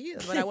I should be?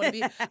 But I want to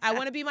be, I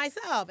want to be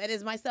myself. And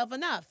is myself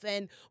enough?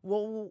 And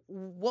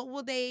what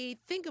will they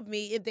think of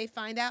me if they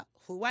find out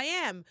who I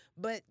am?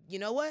 But you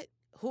know what?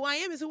 Who I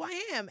am is who I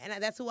am,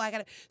 and that's who I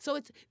gotta. So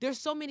there's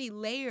so many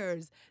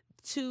layers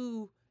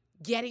to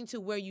getting to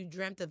where you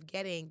dreamt of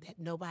getting that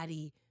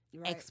nobody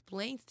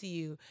explains to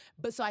you.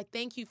 But so I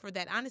thank you for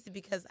that honesty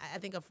because I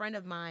think a friend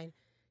of mine,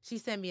 she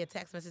sent me a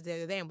text message the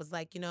other day and was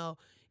like, you know,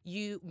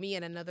 me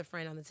and another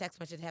friend on the text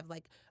message have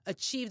like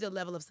achieved a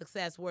level of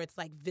success where it's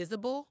like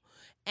visible,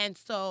 and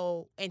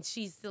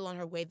she's still on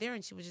her way there,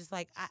 and she was just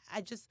like,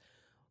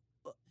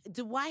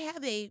 do I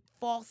have a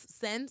false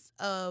sense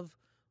of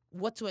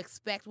what to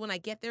expect when I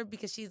get there?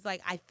 Because she's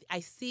like, I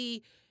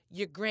see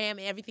your gram,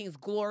 everything's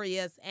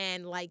glorious,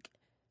 and like,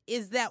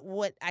 is that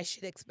what I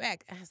should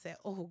expect? And I said,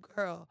 oh,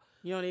 girl,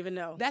 you don't even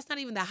know. That's not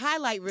even the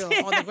highlight reel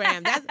on the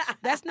gram.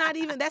 That's not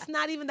even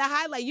the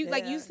highlight. You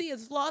like, you see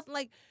it's floss.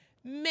 Like,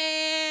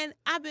 man,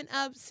 I've been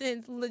up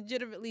since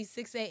legitimately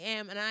 6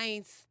 a.m. and I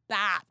ain't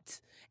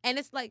stopped. And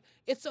it's like,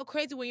 it's so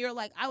crazy when you're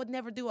like, I would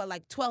never do a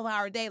like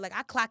 12-hour day. Like,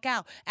 I clock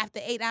out after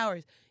 8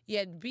 hours.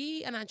 Yet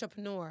be an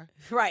entrepreneur.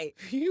 Right.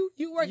 You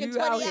working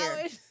 20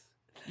 hours.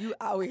 You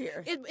out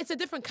here. It's a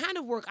different kind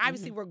of work.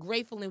 Obviously, we're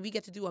grateful and we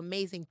get to do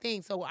amazing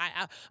things. So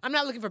I'm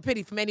not looking for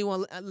pity from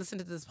anyone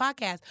listening to this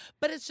podcast,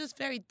 but it's just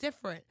very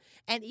different.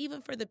 And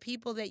even for the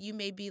people that you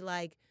may be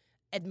like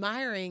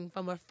admiring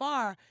from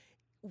afar,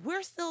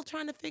 we're still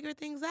trying to figure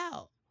things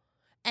out.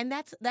 And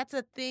that's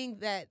a thing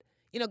that,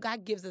 you know,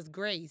 God gives us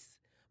grace,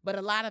 but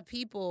a lot of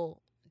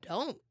people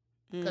don't,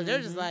 because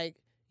they're just like,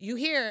 you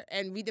hear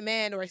and we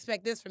demand or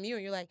expect this from you,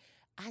 and you're like,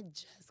 I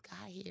just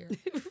got here.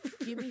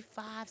 Give me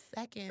 5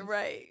 seconds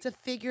to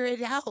figure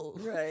it out.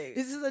 Right.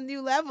 This is a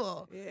new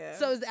level. Yeah.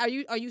 So are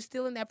you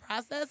still in that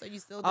process? Are you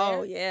still there?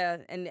 Oh, yeah.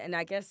 And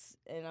I guess,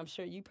 and I'm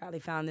sure you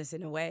probably found this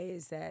in a way,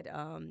 is that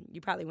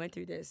you probably went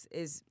through this,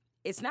 is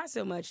it's not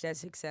so much that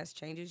success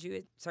changes you.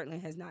 It certainly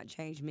has not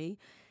changed me.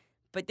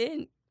 But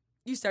then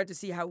you start to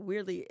see how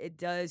weirdly it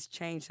does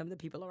change some of the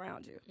people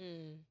around you,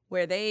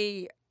 where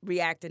they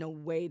react in a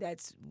way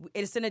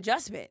it's an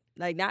adjustment.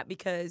 Like, not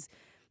because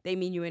they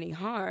mean you any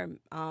harm.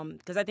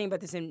 Because I think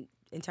about this in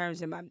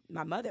terms of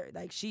my mother.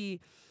 Like,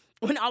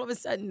 when all of a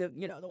sudden, the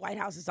White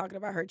House is talking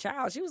about her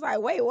child, she was like,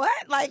 wait,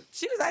 what? Like,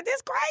 she was like,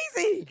 this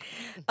crazy.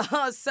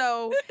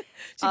 So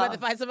she about to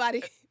find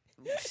somebody.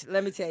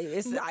 Let me tell you,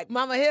 it's like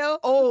Mama Hill.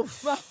 Oh,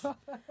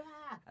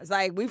 it's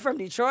like, we from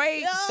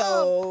Detroit,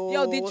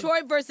 so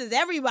Detroit versus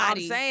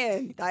everybody. I'm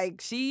saying, like,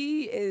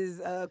 she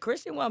is a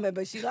Christian woman,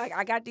 but she's like,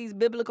 I got these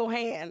biblical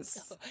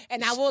hands,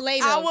 and I will lay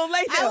them.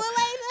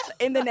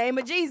 in the name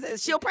of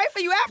Jesus. She'll pray for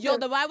you after. Yo,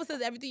 the Bible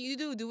says everything you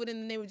do it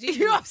in the name of Jesus.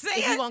 You know what I'm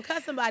saying? If you want to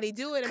cut somebody,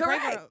 do it and pray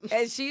for them.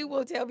 And she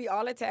will tell me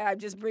all the time,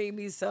 just bring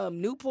me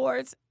some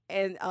Newports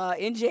and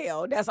in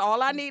jail. That's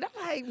all I need.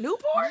 I'm like,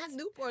 Newports? Not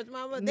Newports,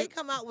 mama. They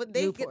come out with,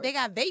 they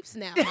got vapes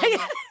now,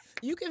 mama.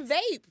 You can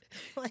vape.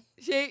 Like,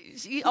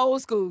 she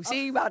old school.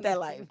 She ain't about that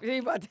life. She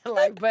ain't about that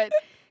life. But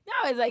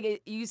no, it's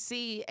like you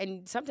see,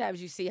 and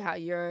sometimes you see how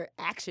your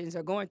actions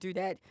are going through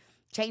that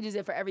changes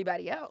it for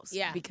everybody else.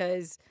 Yeah.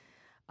 Because,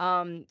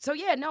 I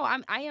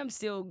am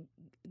still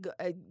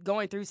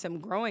going through some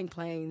growing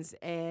pains,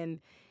 and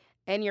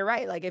you're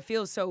right. Like, it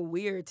feels so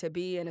weird to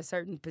be in a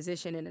certain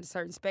position in a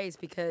certain space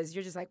because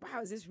you're just like,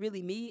 wow, is this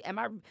really me? Am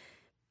I?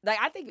 Like,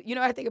 I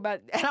think about,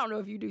 I don't know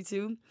if you do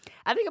too.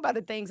 I think about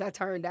the things I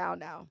turned down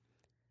now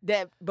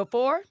that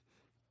before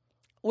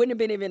wouldn't have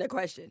been even a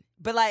question.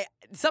 But like,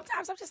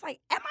 sometimes I'm just like,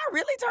 am I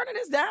really turning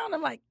this down?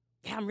 I'm like,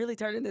 yeah, I'm really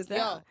turning this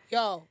down.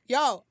 Yo,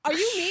 are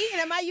you me?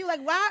 And am I you?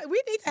 Like, why?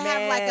 We need to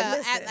have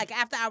like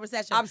after hour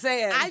session. I'm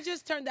saying. I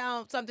just turned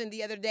down something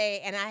the other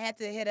day, and I had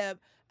to hit up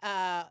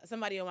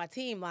somebody on my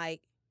team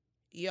like,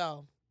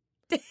 yo.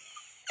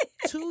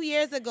 2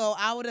 years ago,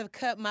 I would have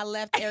cut my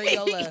left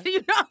areola. You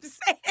know what I'm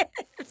saying?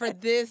 For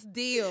this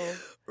deal.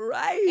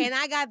 Right. And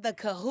I got the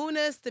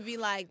kahunas to be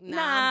like,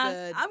 nah,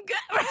 I'm good.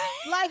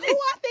 Like, who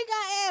I think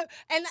I am.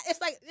 And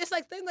it's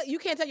like things like you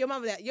can't tell your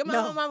mama that. Your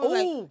mama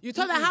like, you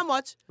told her how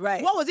much?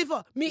 Right. What was it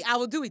for? Me, I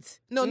will do it.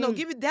 No,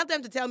 tell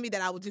them to tell me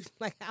that I will do it.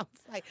 Like, I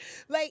was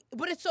like,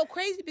 but it's so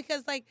crazy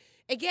because like,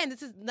 again,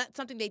 this is not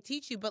something they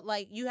teach you, but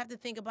like you have to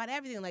think about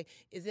everything. Like,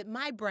 is it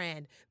my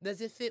brand? Does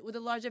it fit with a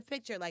larger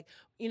picture? Like,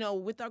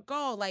 with our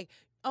goal, like,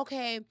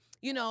 okay,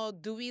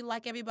 do we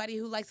like everybody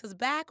who likes us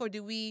back, or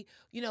do we,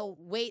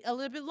 wait a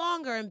little bit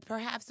longer and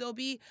perhaps there'll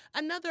be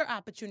another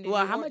opportunity?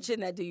 Well, how much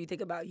in that do you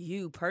think about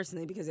you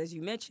personally? Because as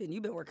you mentioned,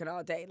 you've been working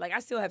all day. Like, I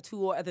still have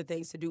 2 other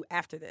things to do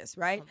after this,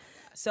 right?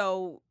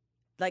 So,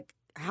 like,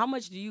 how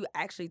much do you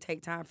actually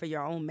take time for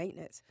your own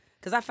maintenance?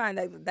 Because I find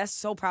that that's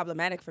so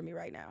problematic for me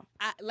right now.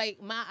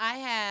 I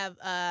have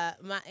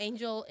my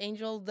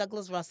Angel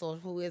Douglas Russell,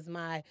 who is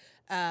my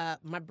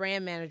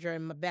brand manager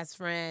and my best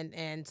friend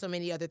and so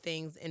many other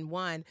things in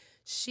one.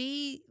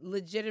 She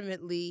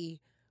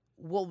legitimately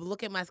will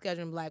look at my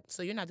schedule and be like,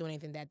 so you're not doing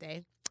anything that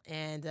day.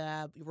 And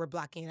we're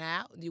blocking it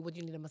out. What do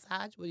you need, a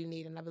massage? What do you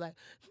need? And I'll be like,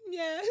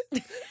 yes.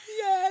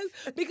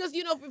 Because,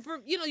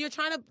 you're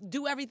trying to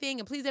do everything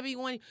and please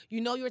everyone.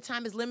 Your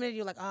time is limited.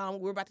 You're like,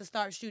 we're about to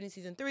start shooting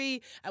season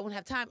 3. I won't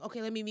have time.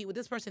 Okay, let me meet with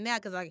this person now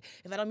because like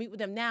if I don't meet with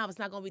them now, it's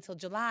not going to be till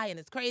July and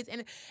it's crazy.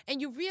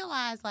 And you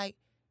realize like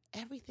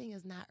everything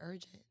is not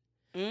urgent.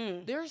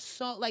 There's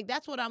so like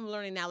that's what I'm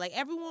learning now. Like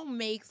everyone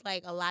makes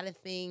like a lot of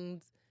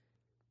things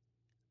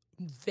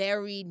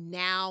very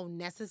now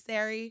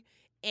necessary.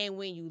 And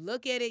when you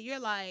look at it, you're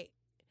like,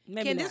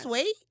 can this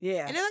wait?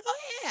 Yeah. And they're like, oh,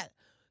 yeah.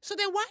 So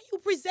then why you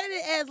present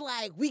it as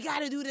like, we got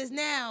to do this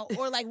now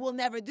or like, we'll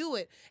never do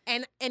it.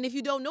 And if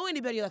you don't know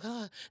anybody, you're like,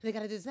 oh, they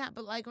got to do this now.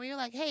 But like when you're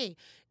like, hey,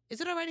 is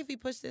it all right if we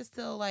push this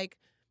till like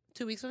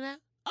 2 weeks from now?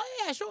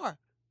 Oh, yeah, sure.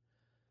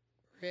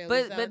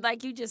 Really, but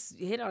like you just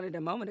hit on it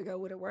a moment ago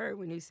with a word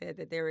when you said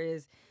that there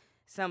is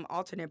some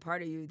alternate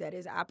part of you that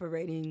is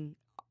operating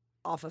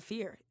off of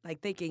fear.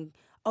 Like thinking,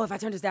 oh, if I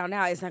turn this down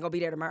now, it's not going to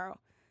be there tomorrow.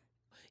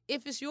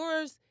 If it's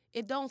yours,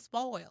 it don't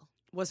spoil.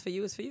 What's for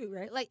you is for you,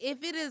 right? Like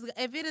if it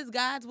is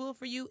God's will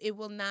for you, it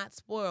will not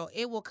spoil.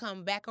 It will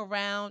come back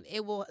around.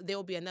 There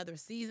will be another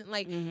season.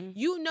 Like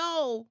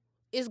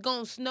it's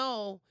gonna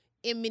snow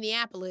in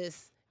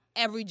Minneapolis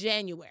every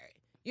January.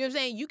 You know what I'm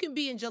saying? You can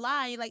be in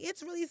July and you're like,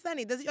 it's really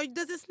sunny. Does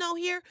it snow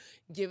here?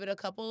 Give it a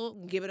couple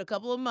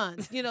of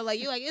months. You're like,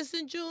 it's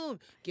in June.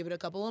 Give it a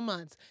couple of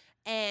months.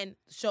 And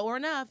sure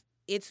enough,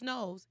 it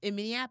snows in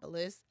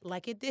Minneapolis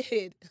like it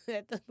did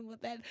that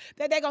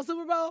daggone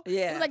Super Bowl.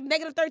 Yeah. It was like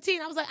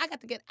 -13. I was like, I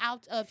got to get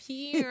out of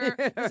here.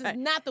 This is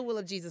not the will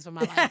of Jesus for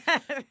my life.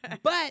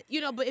 But,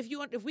 but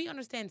if we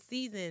understand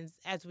seasons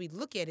as we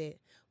look at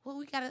it, well,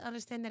 we got to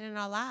understand that in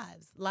our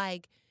lives.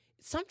 Like,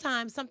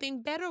 sometimes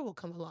something better will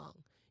come along.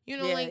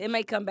 Like it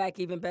may come back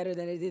even better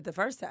than it did the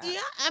first time. Yeah,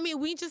 I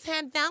mean, we just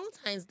had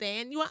Valentine's Day,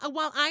 and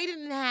while I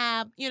didn't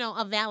have,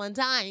 a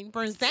Valentine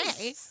per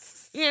se,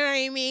 you know what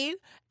I mean?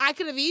 I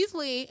could have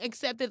easily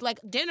accepted like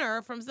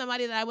dinner from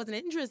somebody that I wasn't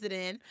interested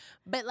in,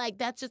 but like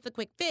that's just a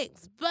quick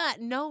fix. But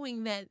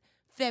knowing that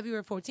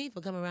February 14th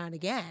will come around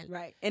again,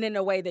 right, and in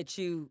a way that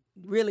you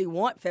really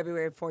want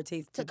February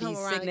 14th to be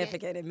significant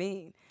again. And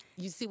mean.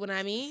 You see what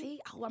I mean? See,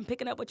 I'm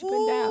picking up what you're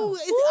putting down.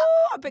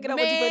 I'm picking up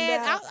what you're putting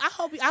down. I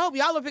hope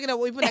y'all are picking up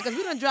what we put down because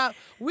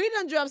we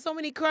done dropped so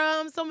many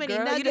crumbs, so many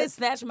nuggets. You done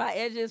snatched my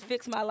edges,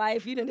 fixed my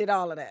life. You done did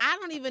all of that. I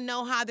don't even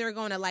know how they're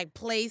going to like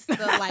place the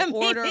like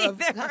order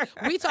of.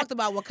 We talked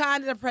about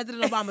Wakanda,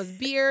 President Obama's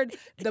beard,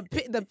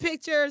 the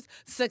pictures,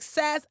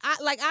 success.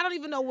 I don't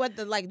even know what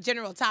the like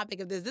general topic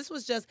of this. This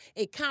was just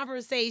a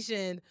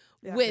conversation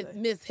with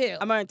Miss Hill.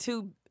 I'm on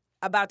 2.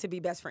 About to be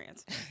best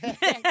friends.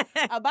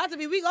 About to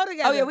be. We go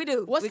together. Oh, yeah, we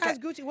do. What size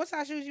Gucci? What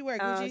size shoes you wear,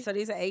 Gucci? So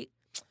these are 8.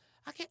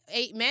 I can't.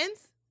 8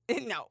 men's?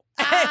 No.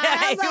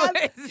 I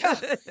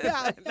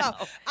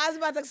was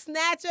about to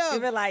snatch You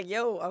them. been like,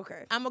 yo,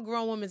 okay. I'm a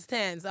grown woman's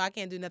 10, so I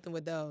can't do nothing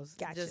with those.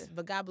 Gotcha.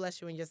 But God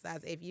bless you in your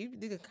size. If you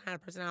the kind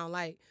of person I don't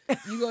like,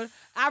 you go.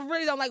 I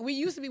really don't like. We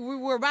used to be. We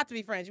were about to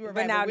be friends. You were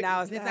But right,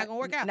 now it's not gonna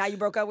work out. Now you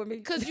broke up with me?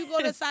 Because you go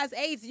to size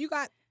 8s, you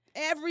got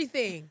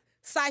everything.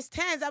 Size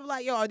 10s, I'm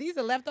like, yo, are these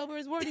the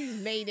leftovers? Where are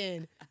these made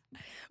in?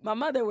 My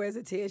mother wears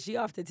a 10. She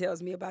often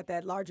tells me about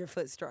that larger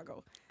foot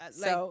struggle.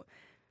 So,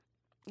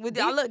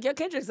 look, your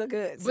Kendricks look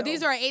good. But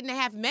these are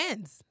 8.5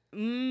 men's.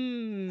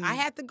 I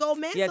had to go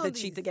men's. You have to on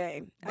cheat these. the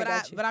game. But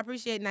I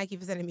appreciate Nike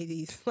for sending me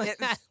these.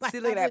 See,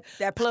 look at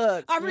that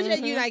plug. I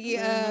appreciate you, Nike.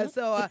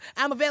 So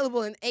I'm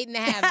available in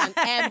 8.5 on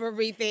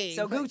everything.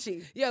 So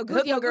Gucci. Yo, Gucci.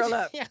 Hook my yo, girl Gucci.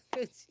 up. Yeah,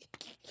 Gucci.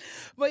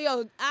 But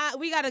yo,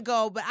 we gotta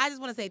go. But I just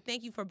want to say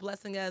thank you for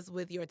blessing us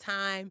with your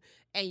time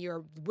and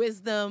your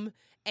wisdom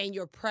and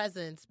your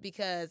presence,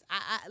 because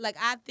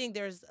I think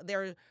there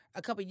are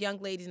a couple young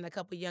ladies and a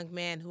couple young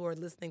men who are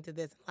listening to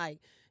this like,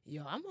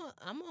 yo, I'm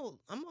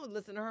gonna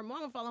listen to her more.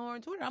 I'm gonna follow her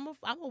on Twitter. I'm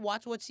gonna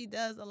watch what she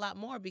does a lot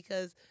more,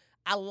 because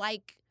I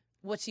like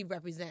what she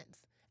represents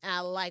and I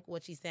like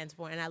what she stands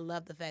for, and I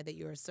love the fact that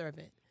you're a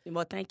servant.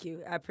 Well, thank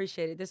you. I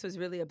appreciate it. This was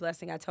really a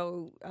blessing. I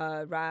told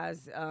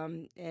Roz,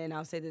 and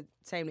I'll say the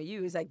same to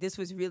you, is like this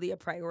was really a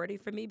priority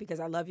for me because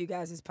I love you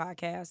guys'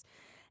 podcast.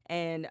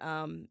 And,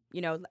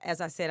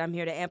 as I said, I'm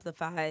here to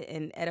amplify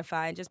and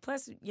edify. And just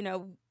plus,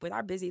 with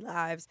our busy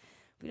lives,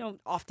 we don't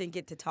often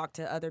get to talk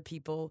to other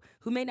people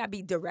who may not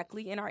be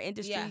directly in our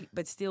industry,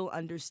 but still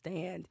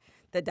understand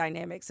the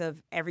dynamics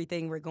of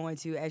everything we're going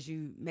to as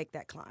you make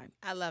that climb.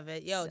 I love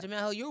it. Yo, Jemele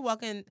Hill, you're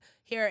welcome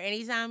here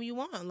anytime you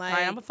want. Like, all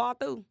right, I'm going to fall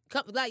through.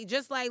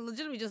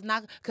 Legitimately just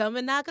come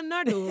and knock on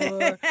our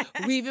door.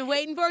 We've been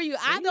waiting for you.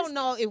 I don't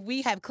know if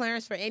we have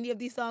clearance for any of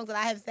these songs that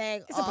I have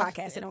sang. It's a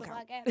podcast. It don't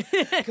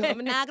count. Come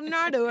and knock on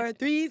our door.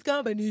 Three's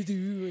company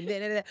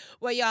too.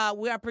 Well, y'all,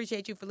 we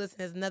appreciate you for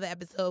listening to another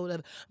episode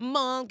of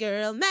Mom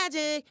Girl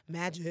Magic.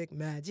 Magic.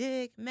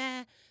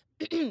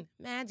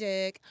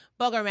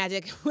 Bogart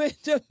Magic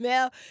with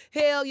Jemele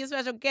Hill, your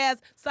special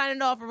guest, signing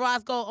off for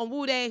Roscoe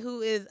Onwude, who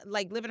is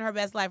like living her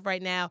best life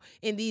right now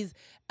in these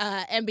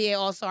NBA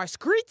All-Star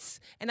streets.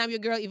 And I'm your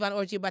girl, Yvonne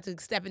Orji, about to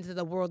step into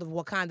the world of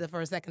Wakanda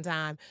for a second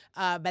time.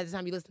 By the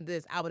time you listen to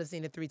this, I would have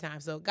seen it 3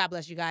 times. So God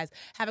bless you guys.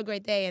 Have a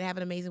great day and have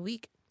an amazing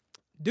week.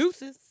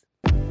 Deuces.